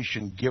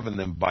approbation given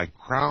them by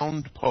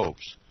crowned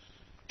popes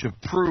to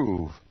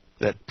prove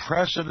that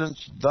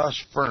precedents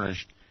thus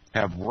furnished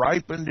have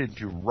ripened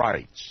into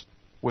rights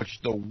which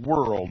the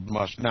world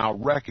must now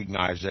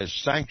recognize as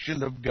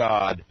sanctioned of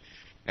God,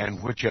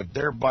 and which have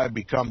thereby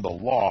become the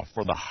law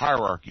for the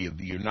hierarchy of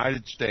the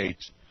United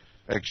States,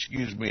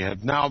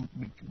 have now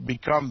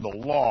become the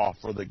law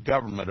for the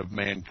government of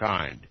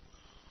mankind.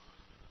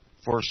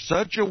 For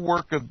such a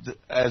work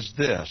as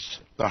this,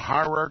 the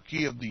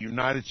hierarchy of the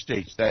United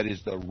States, that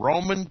is, the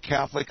Roman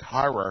Catholic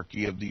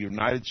hierarchy of the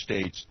United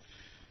States,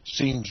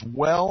 seems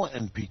well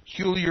and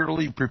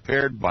peculiarly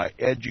prepared by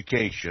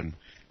education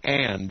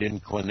and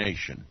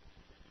inclination.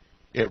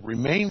 It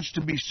remains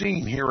to be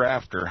seen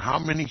hereafter how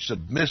many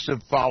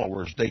submissive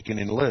followers they can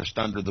enlist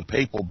under the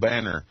papal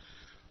banner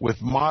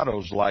with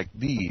mottos like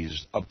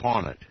these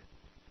upon it.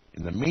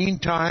 In the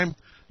meantime,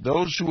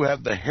 those who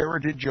have the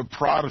heritage of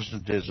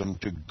Protestantism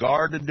to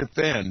guard and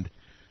defend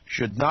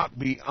should not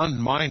be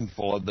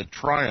unmindful of the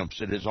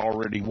triumphs it has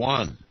already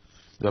won,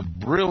 the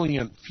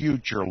brilliant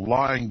future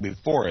lying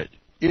before it,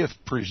 if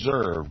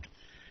preserved,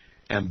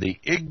 and the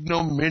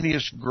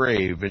ignominious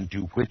grave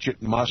into which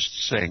it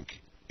must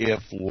sink,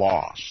 if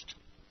lost.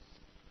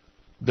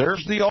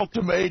 There's the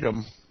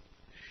ultimatum.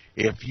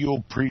 If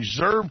you'll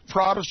preserve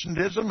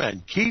Protestantism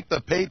and keep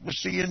the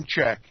papacy in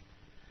check,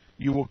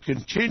 you will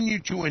continue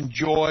to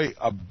enjoy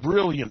a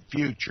brilliant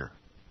future.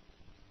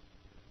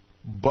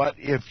 But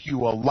if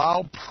you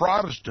allow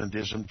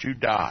Protestantism to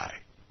die,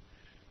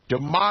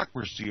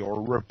 democracy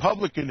or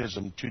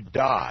republicanism to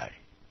die,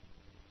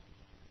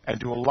 and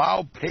to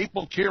allow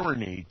papal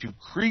tyranny to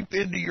creep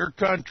into your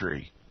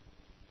country,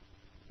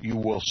 you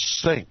will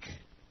sink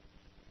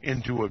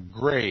into a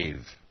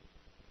grave.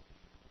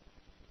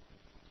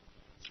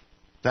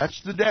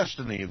 That's the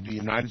destiny of the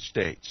United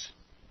States.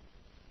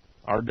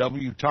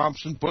 R.W.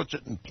 Thompson puts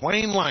it in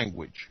plain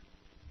language.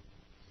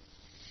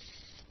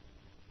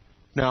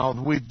 Now,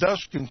 we've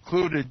thus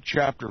concluded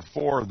Chapter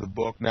 4 of the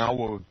book. Now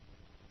we'll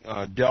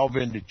delve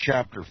into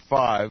Chapter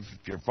 5.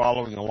 If you're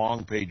following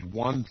along, page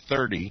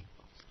 130.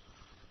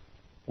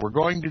 We're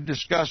going to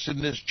discuss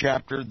in this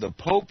chapter the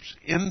Pope's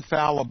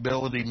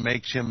infallibility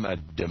makes him a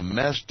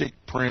domestic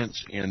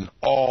prince in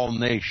all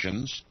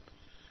nations.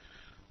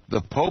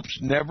 The popes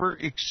never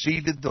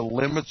exceeded the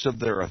limits of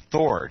their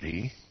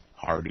authority.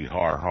 Hardy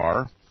har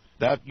har.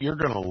 You're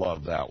going to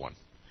love that one.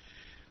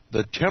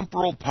 The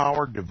temporal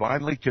power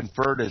divinely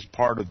conferred as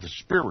part of the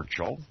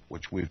spiritual,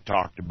 which we've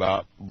talked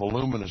about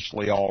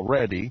voluminously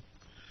already.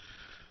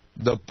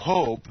 The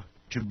Pope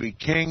to be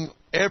king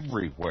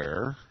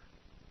everywhere.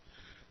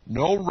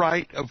 No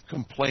right of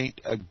complaint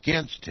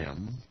against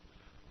him.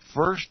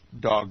 First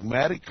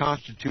dogmatic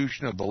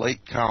constitution of the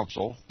late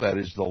council, that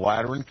is the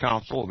Lateran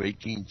Council of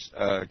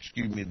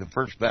the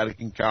First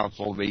Vatican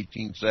Council of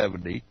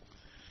 1870.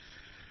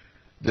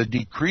 The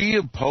decree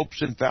of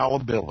Pope's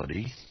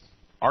infallibility,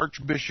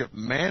 Archbishop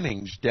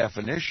Manning's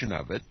definition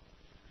of it.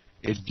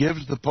 It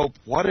gives the Pope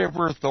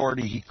whatever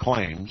authority he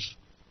claims.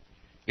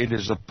 It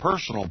is a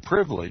personal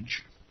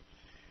privilege.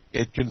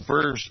 It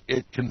confers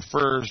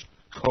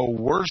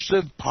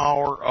coercive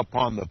power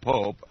upon the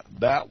Pope.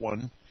 That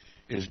one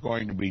is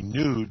going to be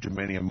new to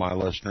many of my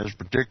listeners,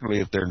 particularly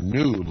if they're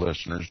new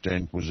listeners to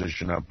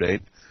Inquisition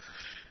Update.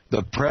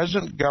 The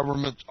present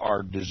governments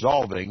are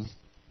dissolving,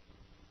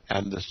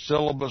 and the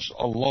syllabus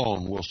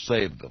alone will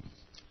save them.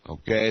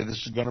 Okay,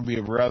 this is going to be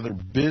a rather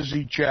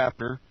busy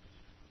chapter,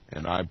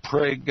 and I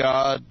pray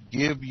God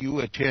give you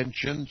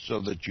attention so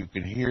that you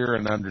can hear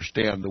and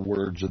understand the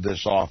words of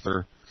this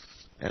author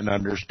and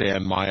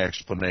understand my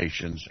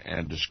explanations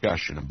and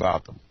discussion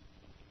about them.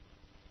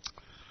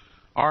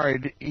 All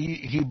right,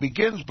 he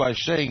begins by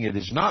saying it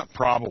is not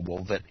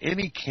probable that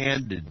any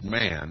candid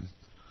man,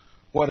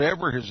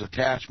 whatever his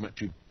attachment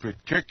to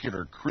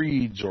particular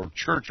creeds or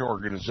church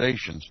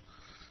organizations,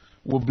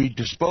 will be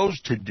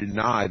disposed to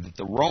deny that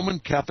the Roman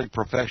Catholic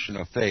profession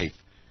of faith,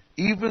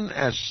 even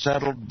as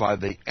settled by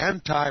the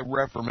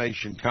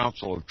Anti-Reformation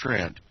Council of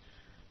Trent,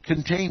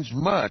 contains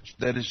much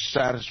that is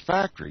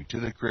satisfactory to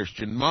the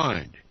Christian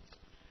mind.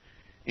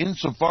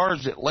 Insofar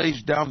as it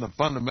lays down the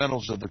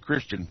fundamentals of the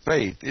Christian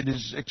faith, it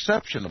is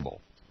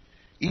exceptionable,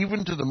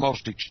 even to the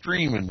most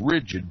extreme and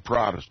rigid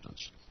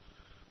Protestants.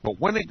 But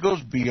when it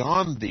goes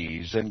beyond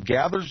these and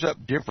gathers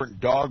up different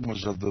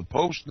dogmas of the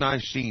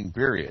post-Nicene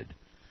period,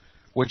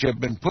 which have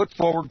been put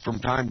forward from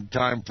time to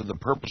time for the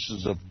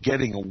purposes of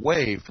getting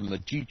away from the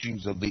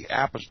teachings of the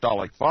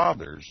Apostolic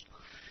Fathers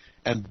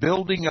and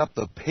building up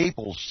the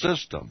papal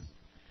system,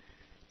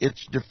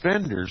 its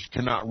defenders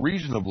cannot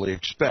reasonably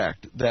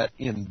expect that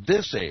in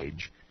this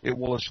age it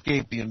will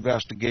escape the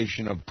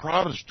investigation of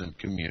Protestant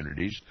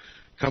communities,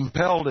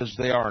 compelled as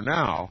they are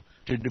now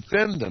to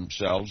defend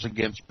themselves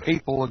against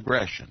papal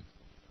aggression.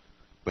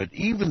 But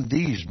even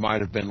these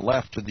might have been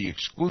left to the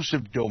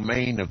exclusive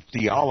domain of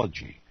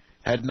theology,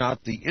 had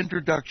not the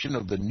introduction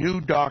of the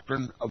new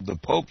doctrine of the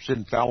Pope's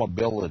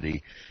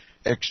infallibility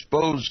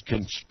exposed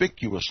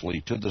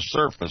conspicuously to the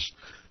surface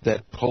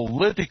that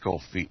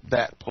political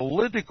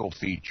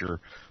feature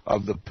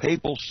of the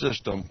papal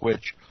system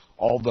which,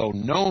 although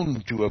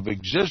known to have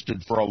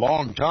existed for a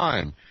long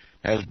time,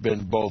 has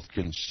been both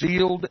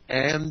concealed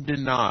and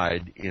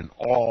denied in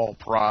all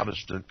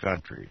Protestant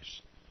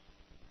countries.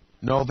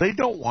 No, they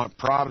don't want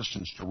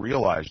Protestants to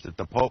realize that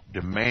the Pope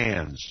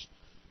demands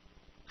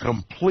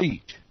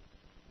complete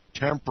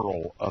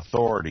temporal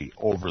authority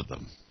over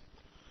them.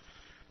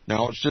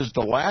 Now, it says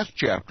the last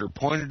chapter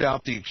pointed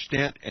out the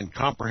extent and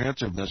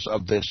comprehensiveness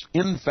of this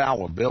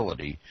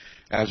infallibility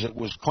as it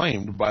was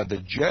claimed by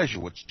the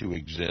Jesuits to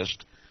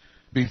exist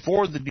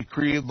before the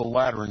decree of the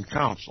Lateran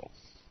Council.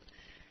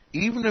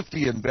 Even if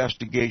the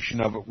investigation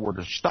of it were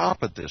to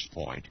stop at this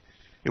point,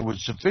 it would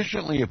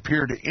sufficiently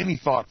appear to any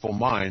thoughtful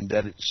mind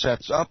that it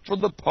sets up for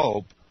the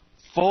Pope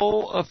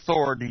full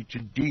authority to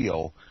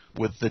deal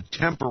with the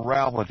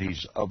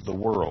temporalities of the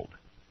world,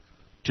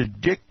 to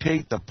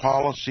dictate the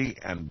policy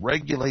and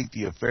regulate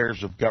the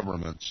affairs of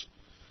governments,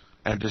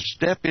 and to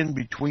step in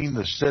between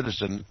the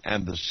citizen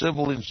and the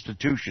civil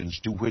institutions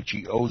to which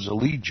he owes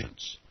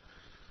allegiance.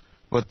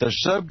 But the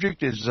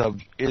subject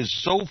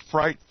is so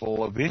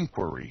frightful of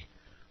inquiry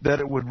that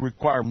it would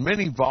require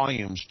many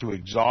volumes to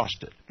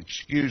exhaust it.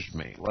 Excuse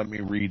me, let me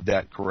read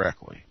that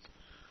correctly.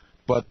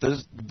 But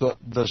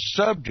the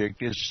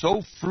subject is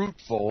so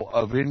fruitful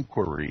of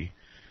inquiry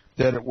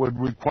that it would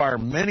require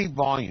many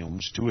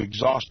volumes to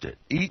exhaust it,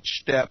 each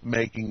step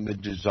making the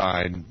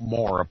design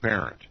more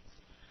apparent.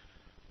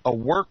 A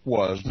work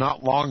was,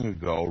 not long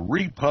ago,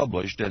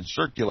 republished and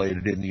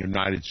circulated in the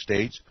United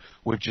States,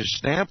 which is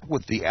stamped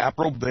with the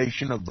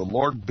approbation of the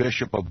Lord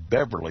Bishop of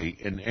Beverley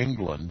in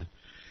England,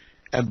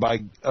 and by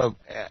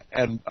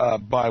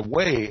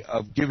way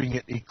of giving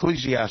it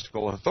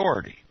ecclesiastical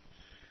authority.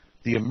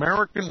 The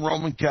American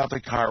Roman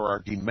Catholic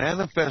hierarchy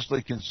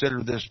manifestly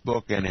consider this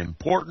book an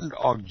important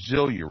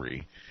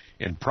auxiliary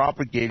in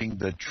propagating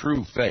the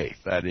true faith,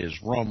 that is,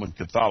 Roman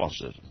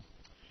Catholicism.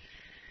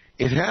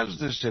 It has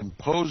this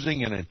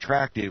imposing and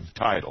attractive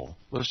title.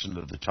 Listen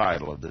to the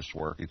title of this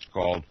work. It's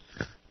called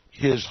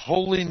His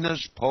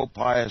Holiness Pope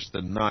Pius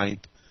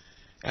IX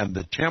and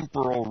the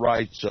Temporal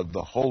Rights of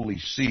the Holy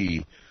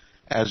See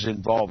as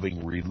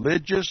involving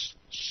religious,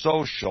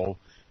 social,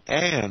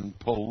 and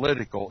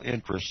political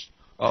interests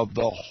of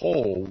the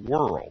whole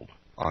world,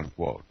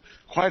 unquote.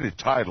 Quite a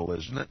title,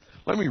 isn't it?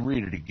 Let me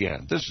read it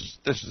again. This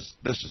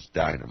is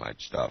dynamite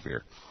stuff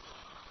here.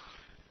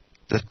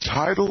 The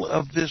title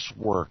of this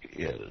work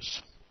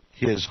is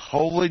His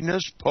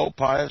Holiness Pope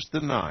Pius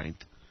IX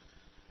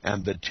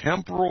and the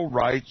Temporal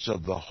Rights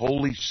of the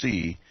Holy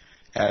See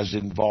as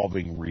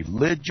involving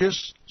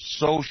religious,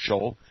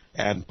 social,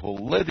 and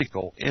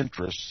political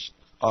interests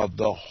of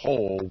the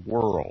whole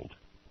world.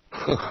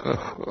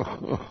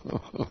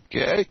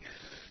 Okay?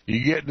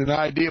 You getting an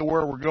idea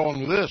where we're going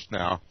with this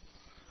now?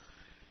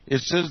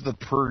 It says the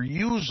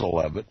perusal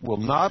of it will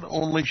not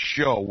only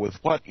show with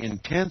what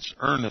intense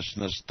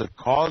earnestness the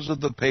cause of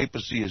the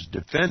papacy is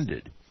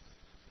defended,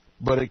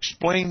 but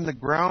explain the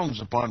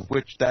grounds upon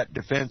which that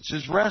defense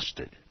is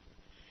rested.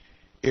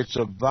 Its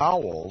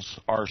avowals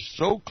are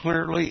so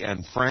clearly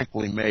and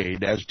frankly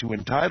made as to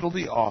entitle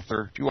the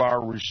author to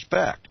our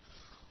respect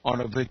on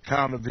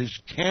account of his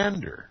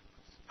candor,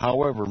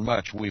 however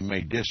much we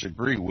may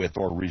disagree with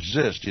or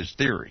resist his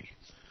theory.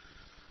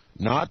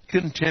 Not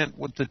content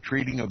with the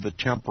treating of the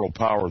temporal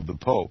power of the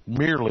Pope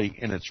merely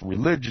in its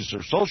religious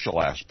or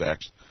social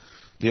aspects,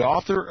 the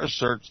author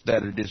asserts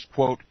that it is,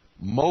 quote,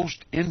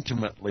 most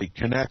intimately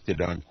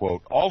connected,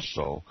 unquote,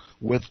 also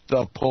with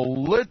the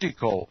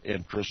political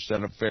interests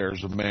and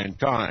affairs of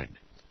mankind.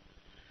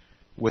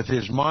 With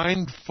his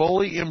mind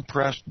fully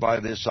impressed by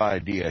this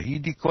idea, he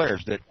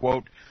declares that,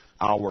 quote,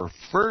 our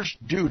first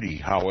duty,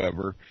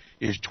 however,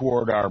 is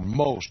toward our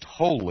most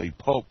holy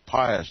Pope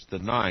Pius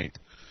IX,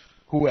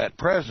 who at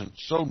present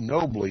so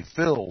nobly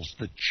fills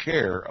the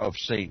chair of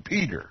St.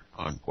 Peter,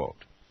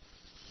 unquote.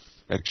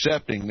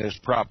 Accepting this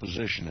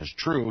proposition as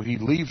true, he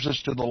leaves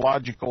us to the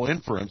logical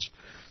inference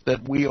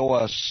that we owe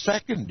a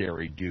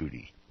secondary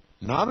duty,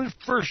 not a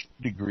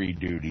first-degree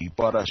duty,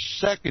 but a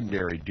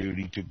secondary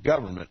duty to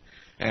government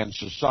and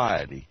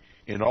society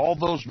in all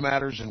those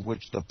matters in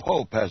which the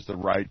Pope has the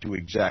right to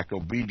exact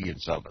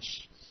obedience of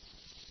us.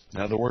 In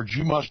other words,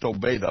 you must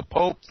obey the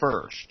Pope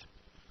first.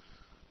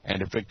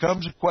 And if it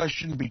comes a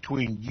question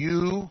between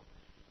you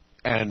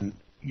and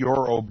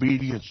your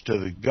obedience to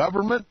the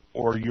government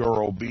or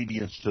your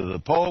obedience to the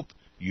Pope,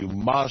 you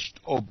must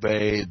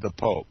obey the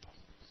Pope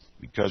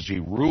because he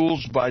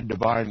rules by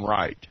divine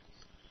right.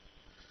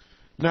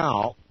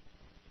 Now,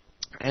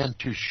 and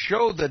to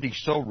show that he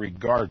so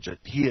regards it,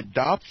 he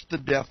adopts the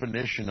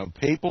definition of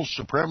papal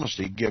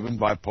supremacy given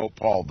by Pope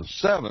Paul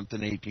VII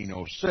in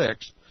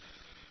 1806,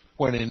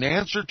 when in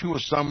answer to a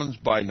summons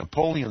by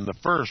Napoleon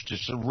I to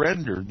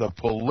surrender the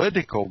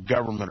political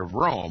government of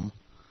Rome,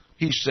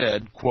 he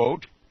said,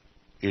 quote,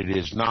 it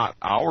is not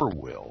our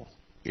will,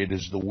 it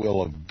is the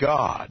will of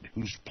God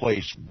whose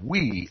place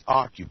we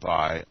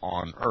occupy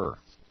on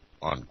earth,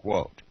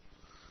 unquote.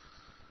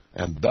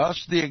 And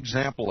thus the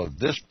example of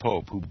this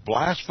Pope, who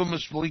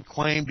blasphemously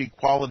claimed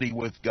equality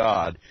with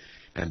God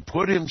and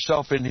put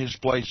himself in his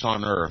place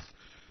on earth,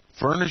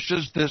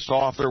 furnishes this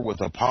author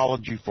with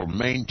apology for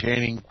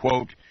maintaining,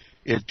 quote,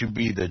 it to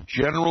be the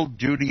general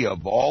duty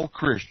of all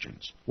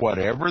Christians,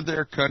 whatever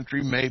their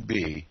country may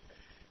be,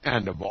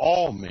 and of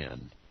all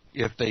men,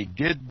 if they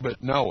did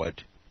but know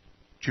it,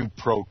 to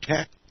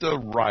protect the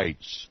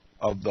rights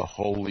of the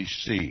Holy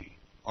See,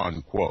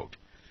 unquote,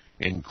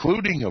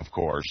 including, of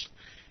course,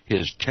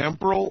 his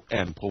temporal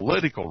and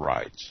political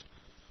rights,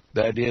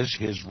 that is,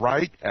 his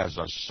right as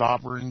a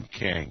sovereign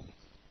king.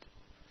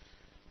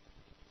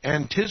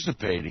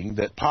 Anticipating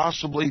that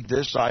possibly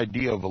this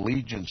idea of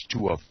allegiance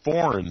to a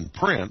foreign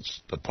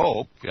prince, the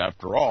Pope,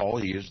 after all,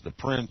 he is the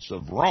Prince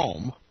of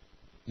Rome,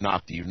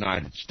 not the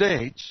United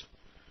States,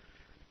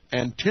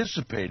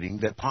 anticipating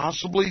that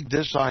possibly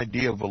this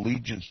idea of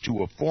allegiance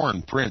to a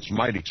foreign prince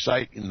might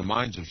excite in the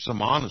minds of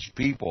some honest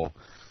people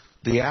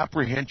the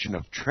apprehension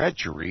of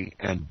treachery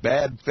and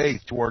bad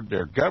faith toward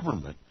their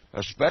government,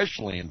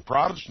 especially in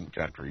Protestant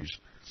countries,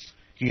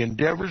 he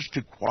endeavors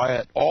to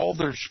quiet all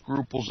their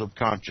scruples of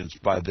conscience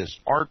by this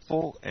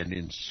artful and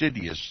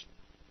insidious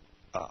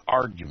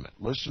argument.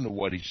 Listen to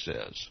what he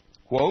says.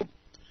 Quote,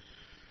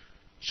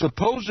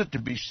 suppose it to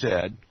be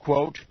said,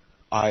 quote,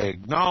 I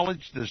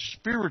acknowledge the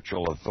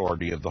spiritual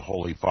authority of the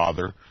Holy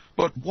Father,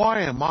 but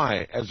why am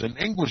I, as an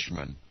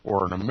Englishman,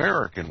 or an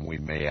American, we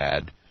may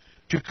add,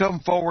 to come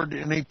forward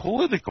in a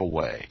political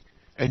way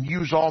and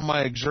use all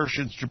my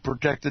exertions to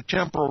protect the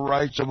temporal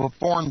rights of a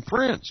foreign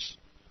prince?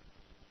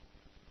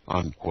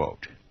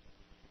 Unquote.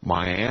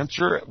 My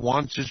answer at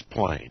once is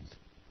plain.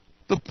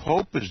 The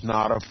Pope is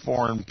not a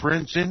foreign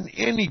prince in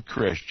any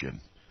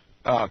Christian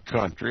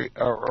country,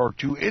 or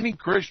to any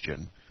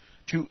Christian,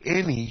 to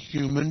any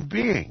human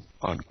being,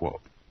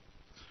 unquote.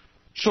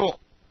 So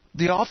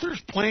the author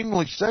is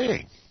plainly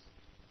saying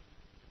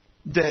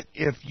that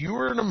if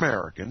you're an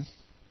American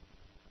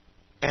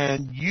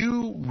and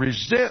you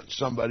resent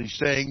somebody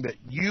saying that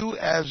you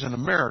as an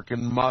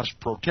American must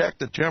protect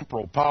the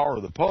temporal power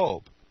of the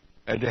Pope,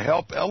 and to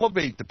help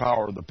elevate the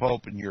power of the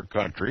Pope in your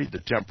country, the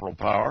temporal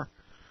power,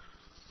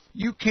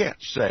 you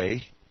can't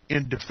say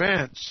in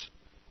defense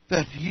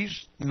that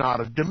he's not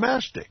a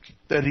domestic,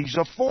 that he's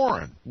a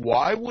foreign.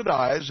 Why would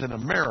I, as an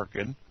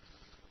American,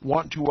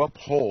 want to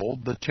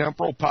uphold the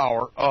temporal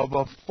power of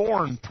a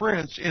foreign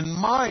prince in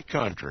my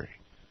country?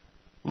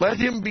 Let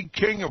him be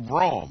king of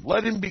Rome.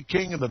 Let him be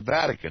king of the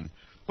Vatican,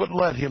 but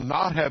let him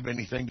not have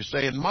anything to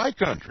say in my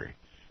country.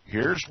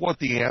 Here's what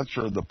the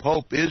answer of the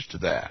Pope is to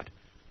that.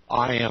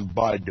 I am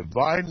by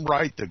divine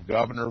right the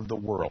governor of the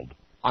world.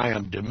 I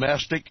am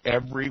domestic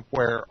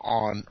everywhere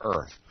on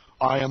earth.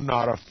 I am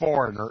not a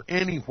foreigner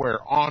anywhere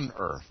on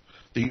earth.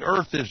 The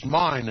earth is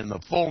mine and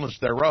the fullness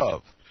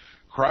thereof.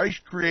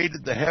 Christ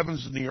created the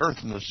heavens and the earth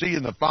and the sea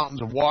and the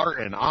fountains of water,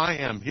 and I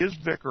am his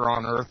vicar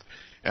on earth,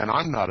 and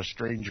I'm not a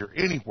stranger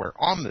anywhere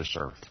on this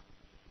earth.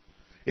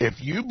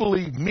 If you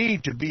believe me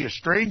to be a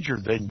stranger,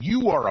 then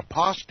you are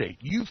apostate.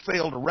 You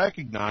fail to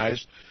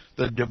recognize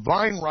the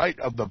divine right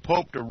of the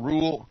Pope to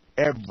rule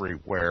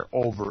everywhere,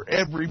 over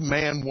every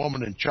man,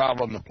 woman, and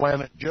child on the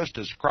planet, just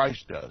as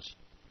Christ does.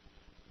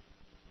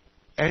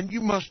 And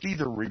you must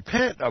either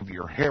repent of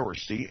your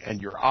heresy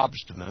and your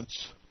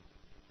obstinance,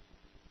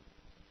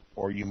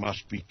 or you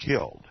must be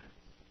killed.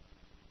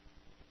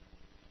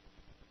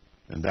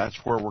 And that's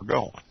where we're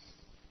going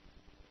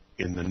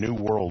in the New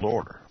World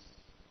Order.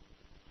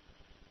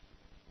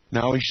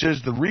 Now, he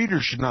says the reader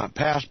should not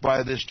pass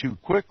by this too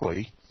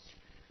quickly.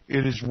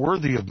 It is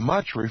worthy of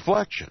much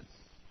reflection.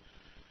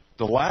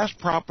 The last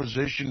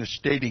proposition is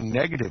stating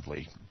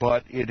negatively,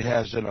 but it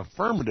has an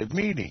affirmative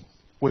meaning,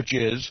 which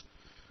is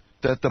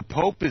that the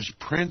Pope is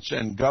prince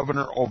and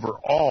governor over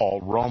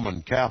all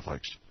Roman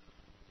Catholics,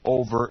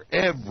 over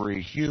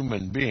every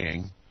human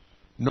being,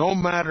 no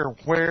matter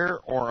where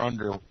or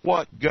under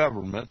what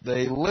government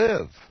they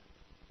live.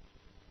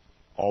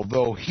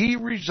 Although he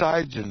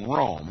resides in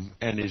Rome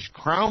and is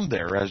crowned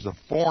there as a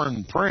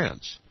foreign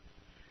prince,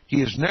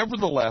 he is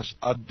nevertheless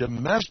a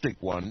domestic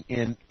one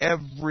in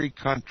every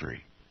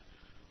country,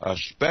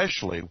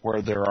 especially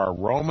where there are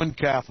Roman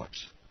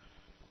Catholics,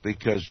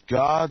 because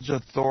God's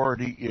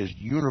authority is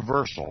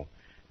universal,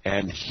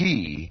 and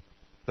he,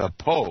 the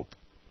Pope,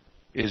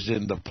 is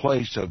in the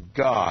place of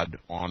God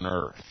on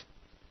earth.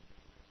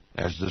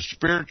 As the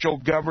spiritual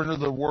governor of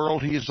the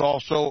world, he is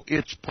also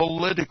its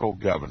political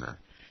governor,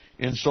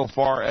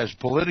 insofar as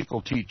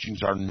political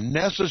teachings are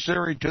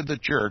necessary to the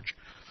church,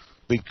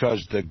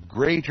 because the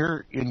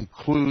greater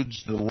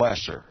includes the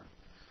lesser.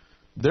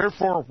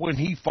 Therefore, when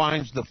he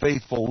finds the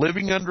faithful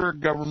living under a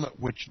government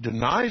which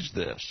denies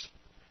this,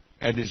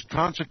 and is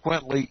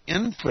consequently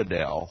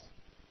infidel,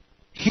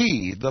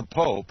 he, the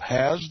Pope,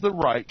 has the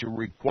right to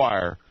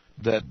require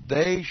that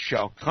they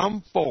shall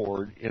come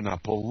forward in a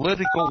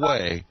political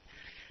way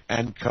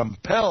and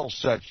compel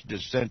such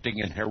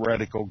dissenting and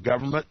heretical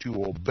government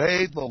to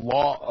obey the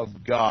law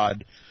of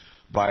God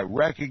by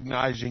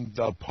recognizing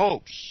the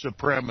Pope's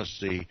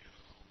supremacy,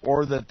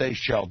 or that they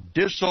shall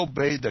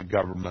disobey the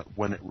government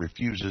when it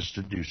refuses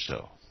to do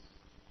so.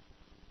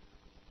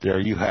 There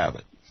you have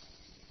it.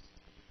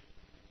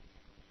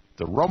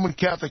 The Roman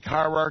Catholic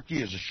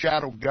hierarchy is a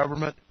shadow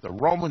government. The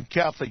Roman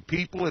Catholic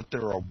people, if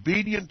they're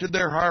obedient to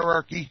their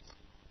hierarchy,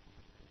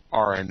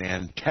 are an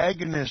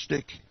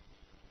antagonistic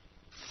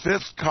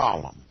fifth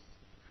column,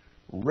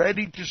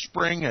 ready to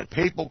spring at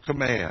papal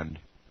command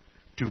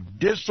to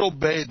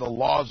disobey the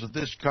laws of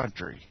this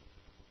country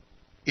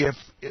if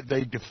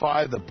they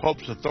defy the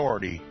Pope's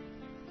authority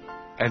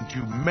and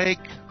to make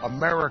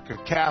America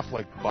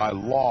Catholic by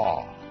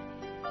law.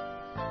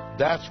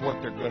 That's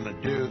what they're going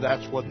to do.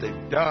 That's what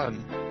they've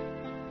done.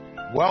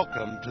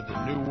 Welcome to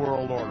the New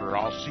World Order.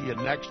 I'll see you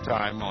next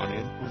time on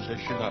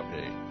Inquisition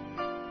Update.